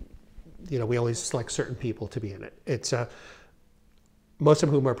 we only select certain people to be in it. It's most of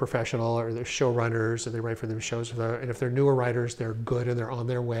whom are professional, or they're showrunners, or they write for them shows. And if they're newer writers, they're good and they're on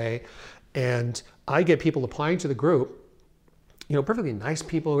their way. And I get people applying to the group, perfectly nice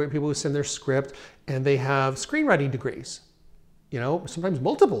people who send their script, and they have screenwriting degrees, sometimes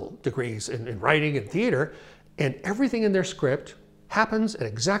multiple degrees in writing and theater, and everything in their script happens at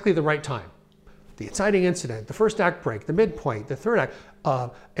exactly the right time. The inciting incident, the first act break, the midpoint, the third act,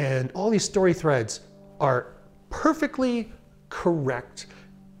 and all these story threads are perfectly correct.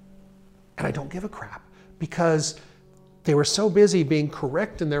 And I don't give a crap because they were so busy being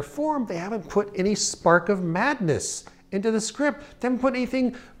correct in their form, they haven't put any spark of madness into the script. They haven't put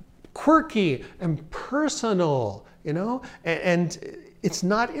anything quirky and personal, you know? And it's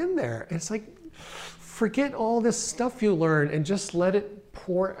not in there. It's like, forget all this stuff you learn and just let it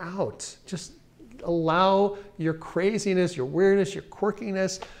pour out. Just allow your craziness, your weirdness, your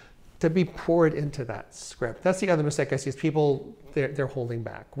quirkiness to be poured into that script. That's the other mistake I see is people, they're holding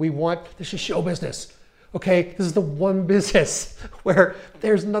back. This is show business. Okay, this is the one business where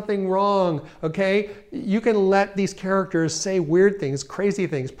there's nothing wrong, okay? You can let these characters say weird things, crazy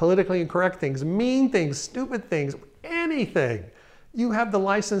things, politically incorrect things, mean things, stupid things, anything. You have the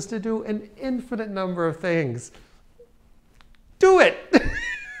license to do an infinite number of things. Do it!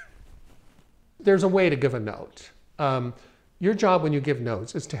 There's a way to give a note. Your job when you give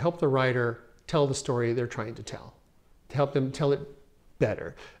notes is to help the writer tell the story they're trying to tell, to help them tell it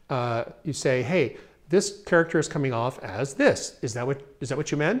better. You say, hey, this character is coming off as this. Is that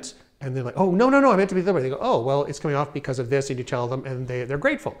what you meant? And they're like, oh, no, I meant to be the other way. They go, oh, well, it's coming off because of this, and you tell them, and they're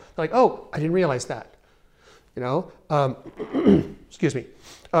grateful. They're like, oh, I didn't realize that. You know, excuse me.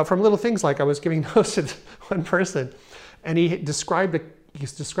 From little things like I was giving notes to one person, and he described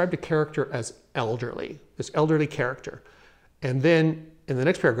a character as elderly, this elderly character. And then in the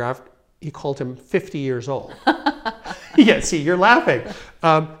next paragraph, he called him 50 years old. Yeah, see, you're laughing.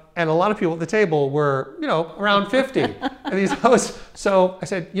 And a lot of people at the table were, you know, around 50. And these hosts, so I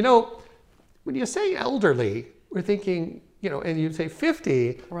said, you know, when you say elderly, we're thinking, you know, and you say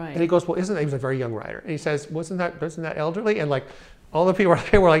 50. Right. And he goes, well, isn't that, he was a very young writer. And he says, wasn't that elderly? And like, all the people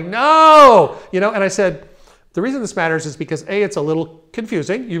were like, no, you know, and I said, the reason this matters is because A, it's a little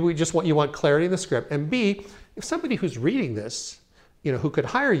confusing. You want clarity in the script. And B, if somebody who's reading this, you know, who could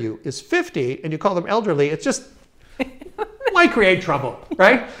hire you is 50 and you call them elderly, it's just, why create trouble,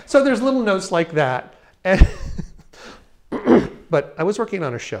 right? So there's little notes like that. And but I was working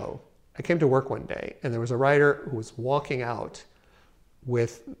on a show. I came to work one day and there was a writer who was walking out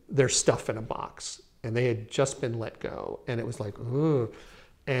with their stuff in a box and they had just been let go. And it was like, ooh.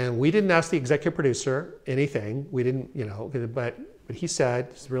 And we didn't ask the executive producer anything. We didn't, you know, but he said,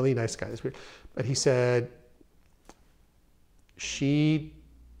 he's a really nice guy, but he said, she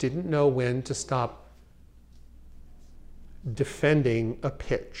didn't know when to stop defending a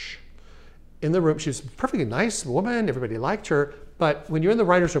pitch. In the room, she was a perfectly nice woman, everybody liked her, but when you're in the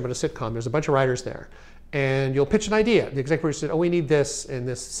writer's room at a sitcom, there's a bunch of writers there, and you'll pitch an idea. The executive producer said, oh, we need this in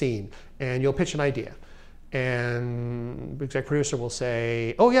this scene, and you'll pitch an idea. And the executive producer will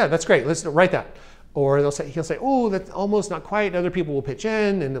say, oh yeah, that's great, let's write that. Or he'll say, oh, that's almost not quite, and other people will pitch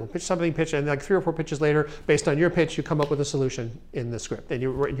in, and they'll pitch something, and like 3 or 4 pitches later, based on your pitch, you come up with a solution in the script, and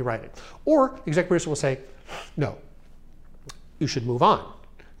you write it. Or the executive producer will say, no, you should move on,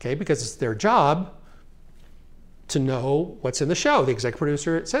 okay? Because it's their job to know what's in the show. The executive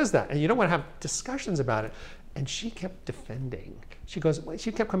producer says that, and you don't want to have discussions about it. And she kept defending. She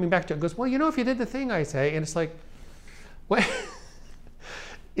kept coming back to it and goes, well, you know, if you did the thing I say, and it's like, what?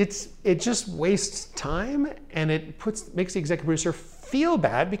 It just wastes time, and it makes the executive producer feel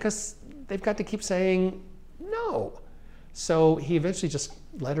bad because they've got to keep saying no. So he eventually just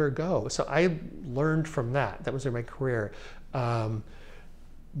let her go. So I learned from that. That was in my career.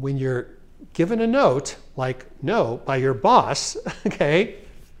 When you're given a note, like no, by your boss, okay,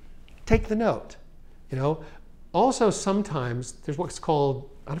 take the note, you know. Also, sometimes there's what's called,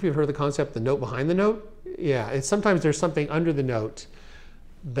 I don't know if you've heard of the concept, the note behind the note. Yeah, sometimes there's something under the note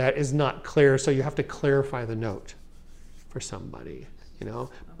that is not clear, so you have to clarify the note for somebody, you know.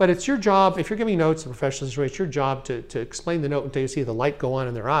 But it's your job, if you're giving notes in a professional situation, it's your job to explain the note until you see the light go on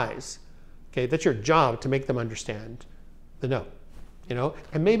in their eyes. Okay, that's your job to make them understand the note, you know.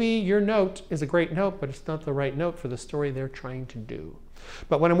 And maybe your note is a great note, but it's not the right note for the story they're trying to do.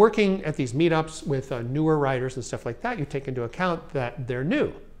 But when I'm working at these meetups with newer writers and stuff like that, you take into account that they're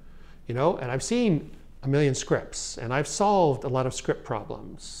new, you know. And I've seen a million scripts, and I've solved a lot of script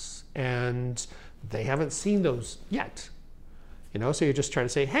problems, and they haven't seen those yet, you know. So you're just trying to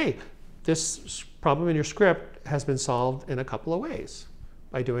say, hey, this problem in your script has been solved in a couple of ways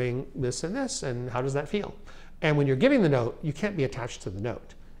by doing this and this, and how does that feel? And when you're giving the note, you can't be attached to the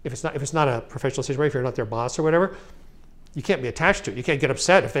note. If it's not a professional situation, if you're not their boss or whatever, you can't be attached to it. You can't get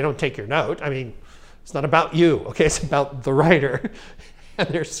upset if they don't take your note. I mean, it's not about you, okay? It's about the writer and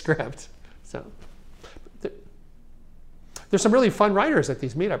their script. So there's some really fun writers at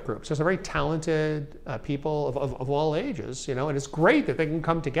these meetup groups. There's some very talented people of all ages, you know, and it's great that they can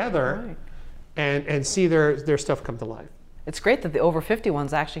come together and see their stuff come to life. It's great that the over 50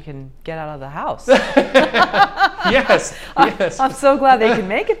 ones actually can get out of the house. Yes, yes. I'm so glad they can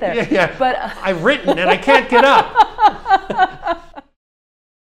make it there. Yeah, yeah. But I've written and I can't get up.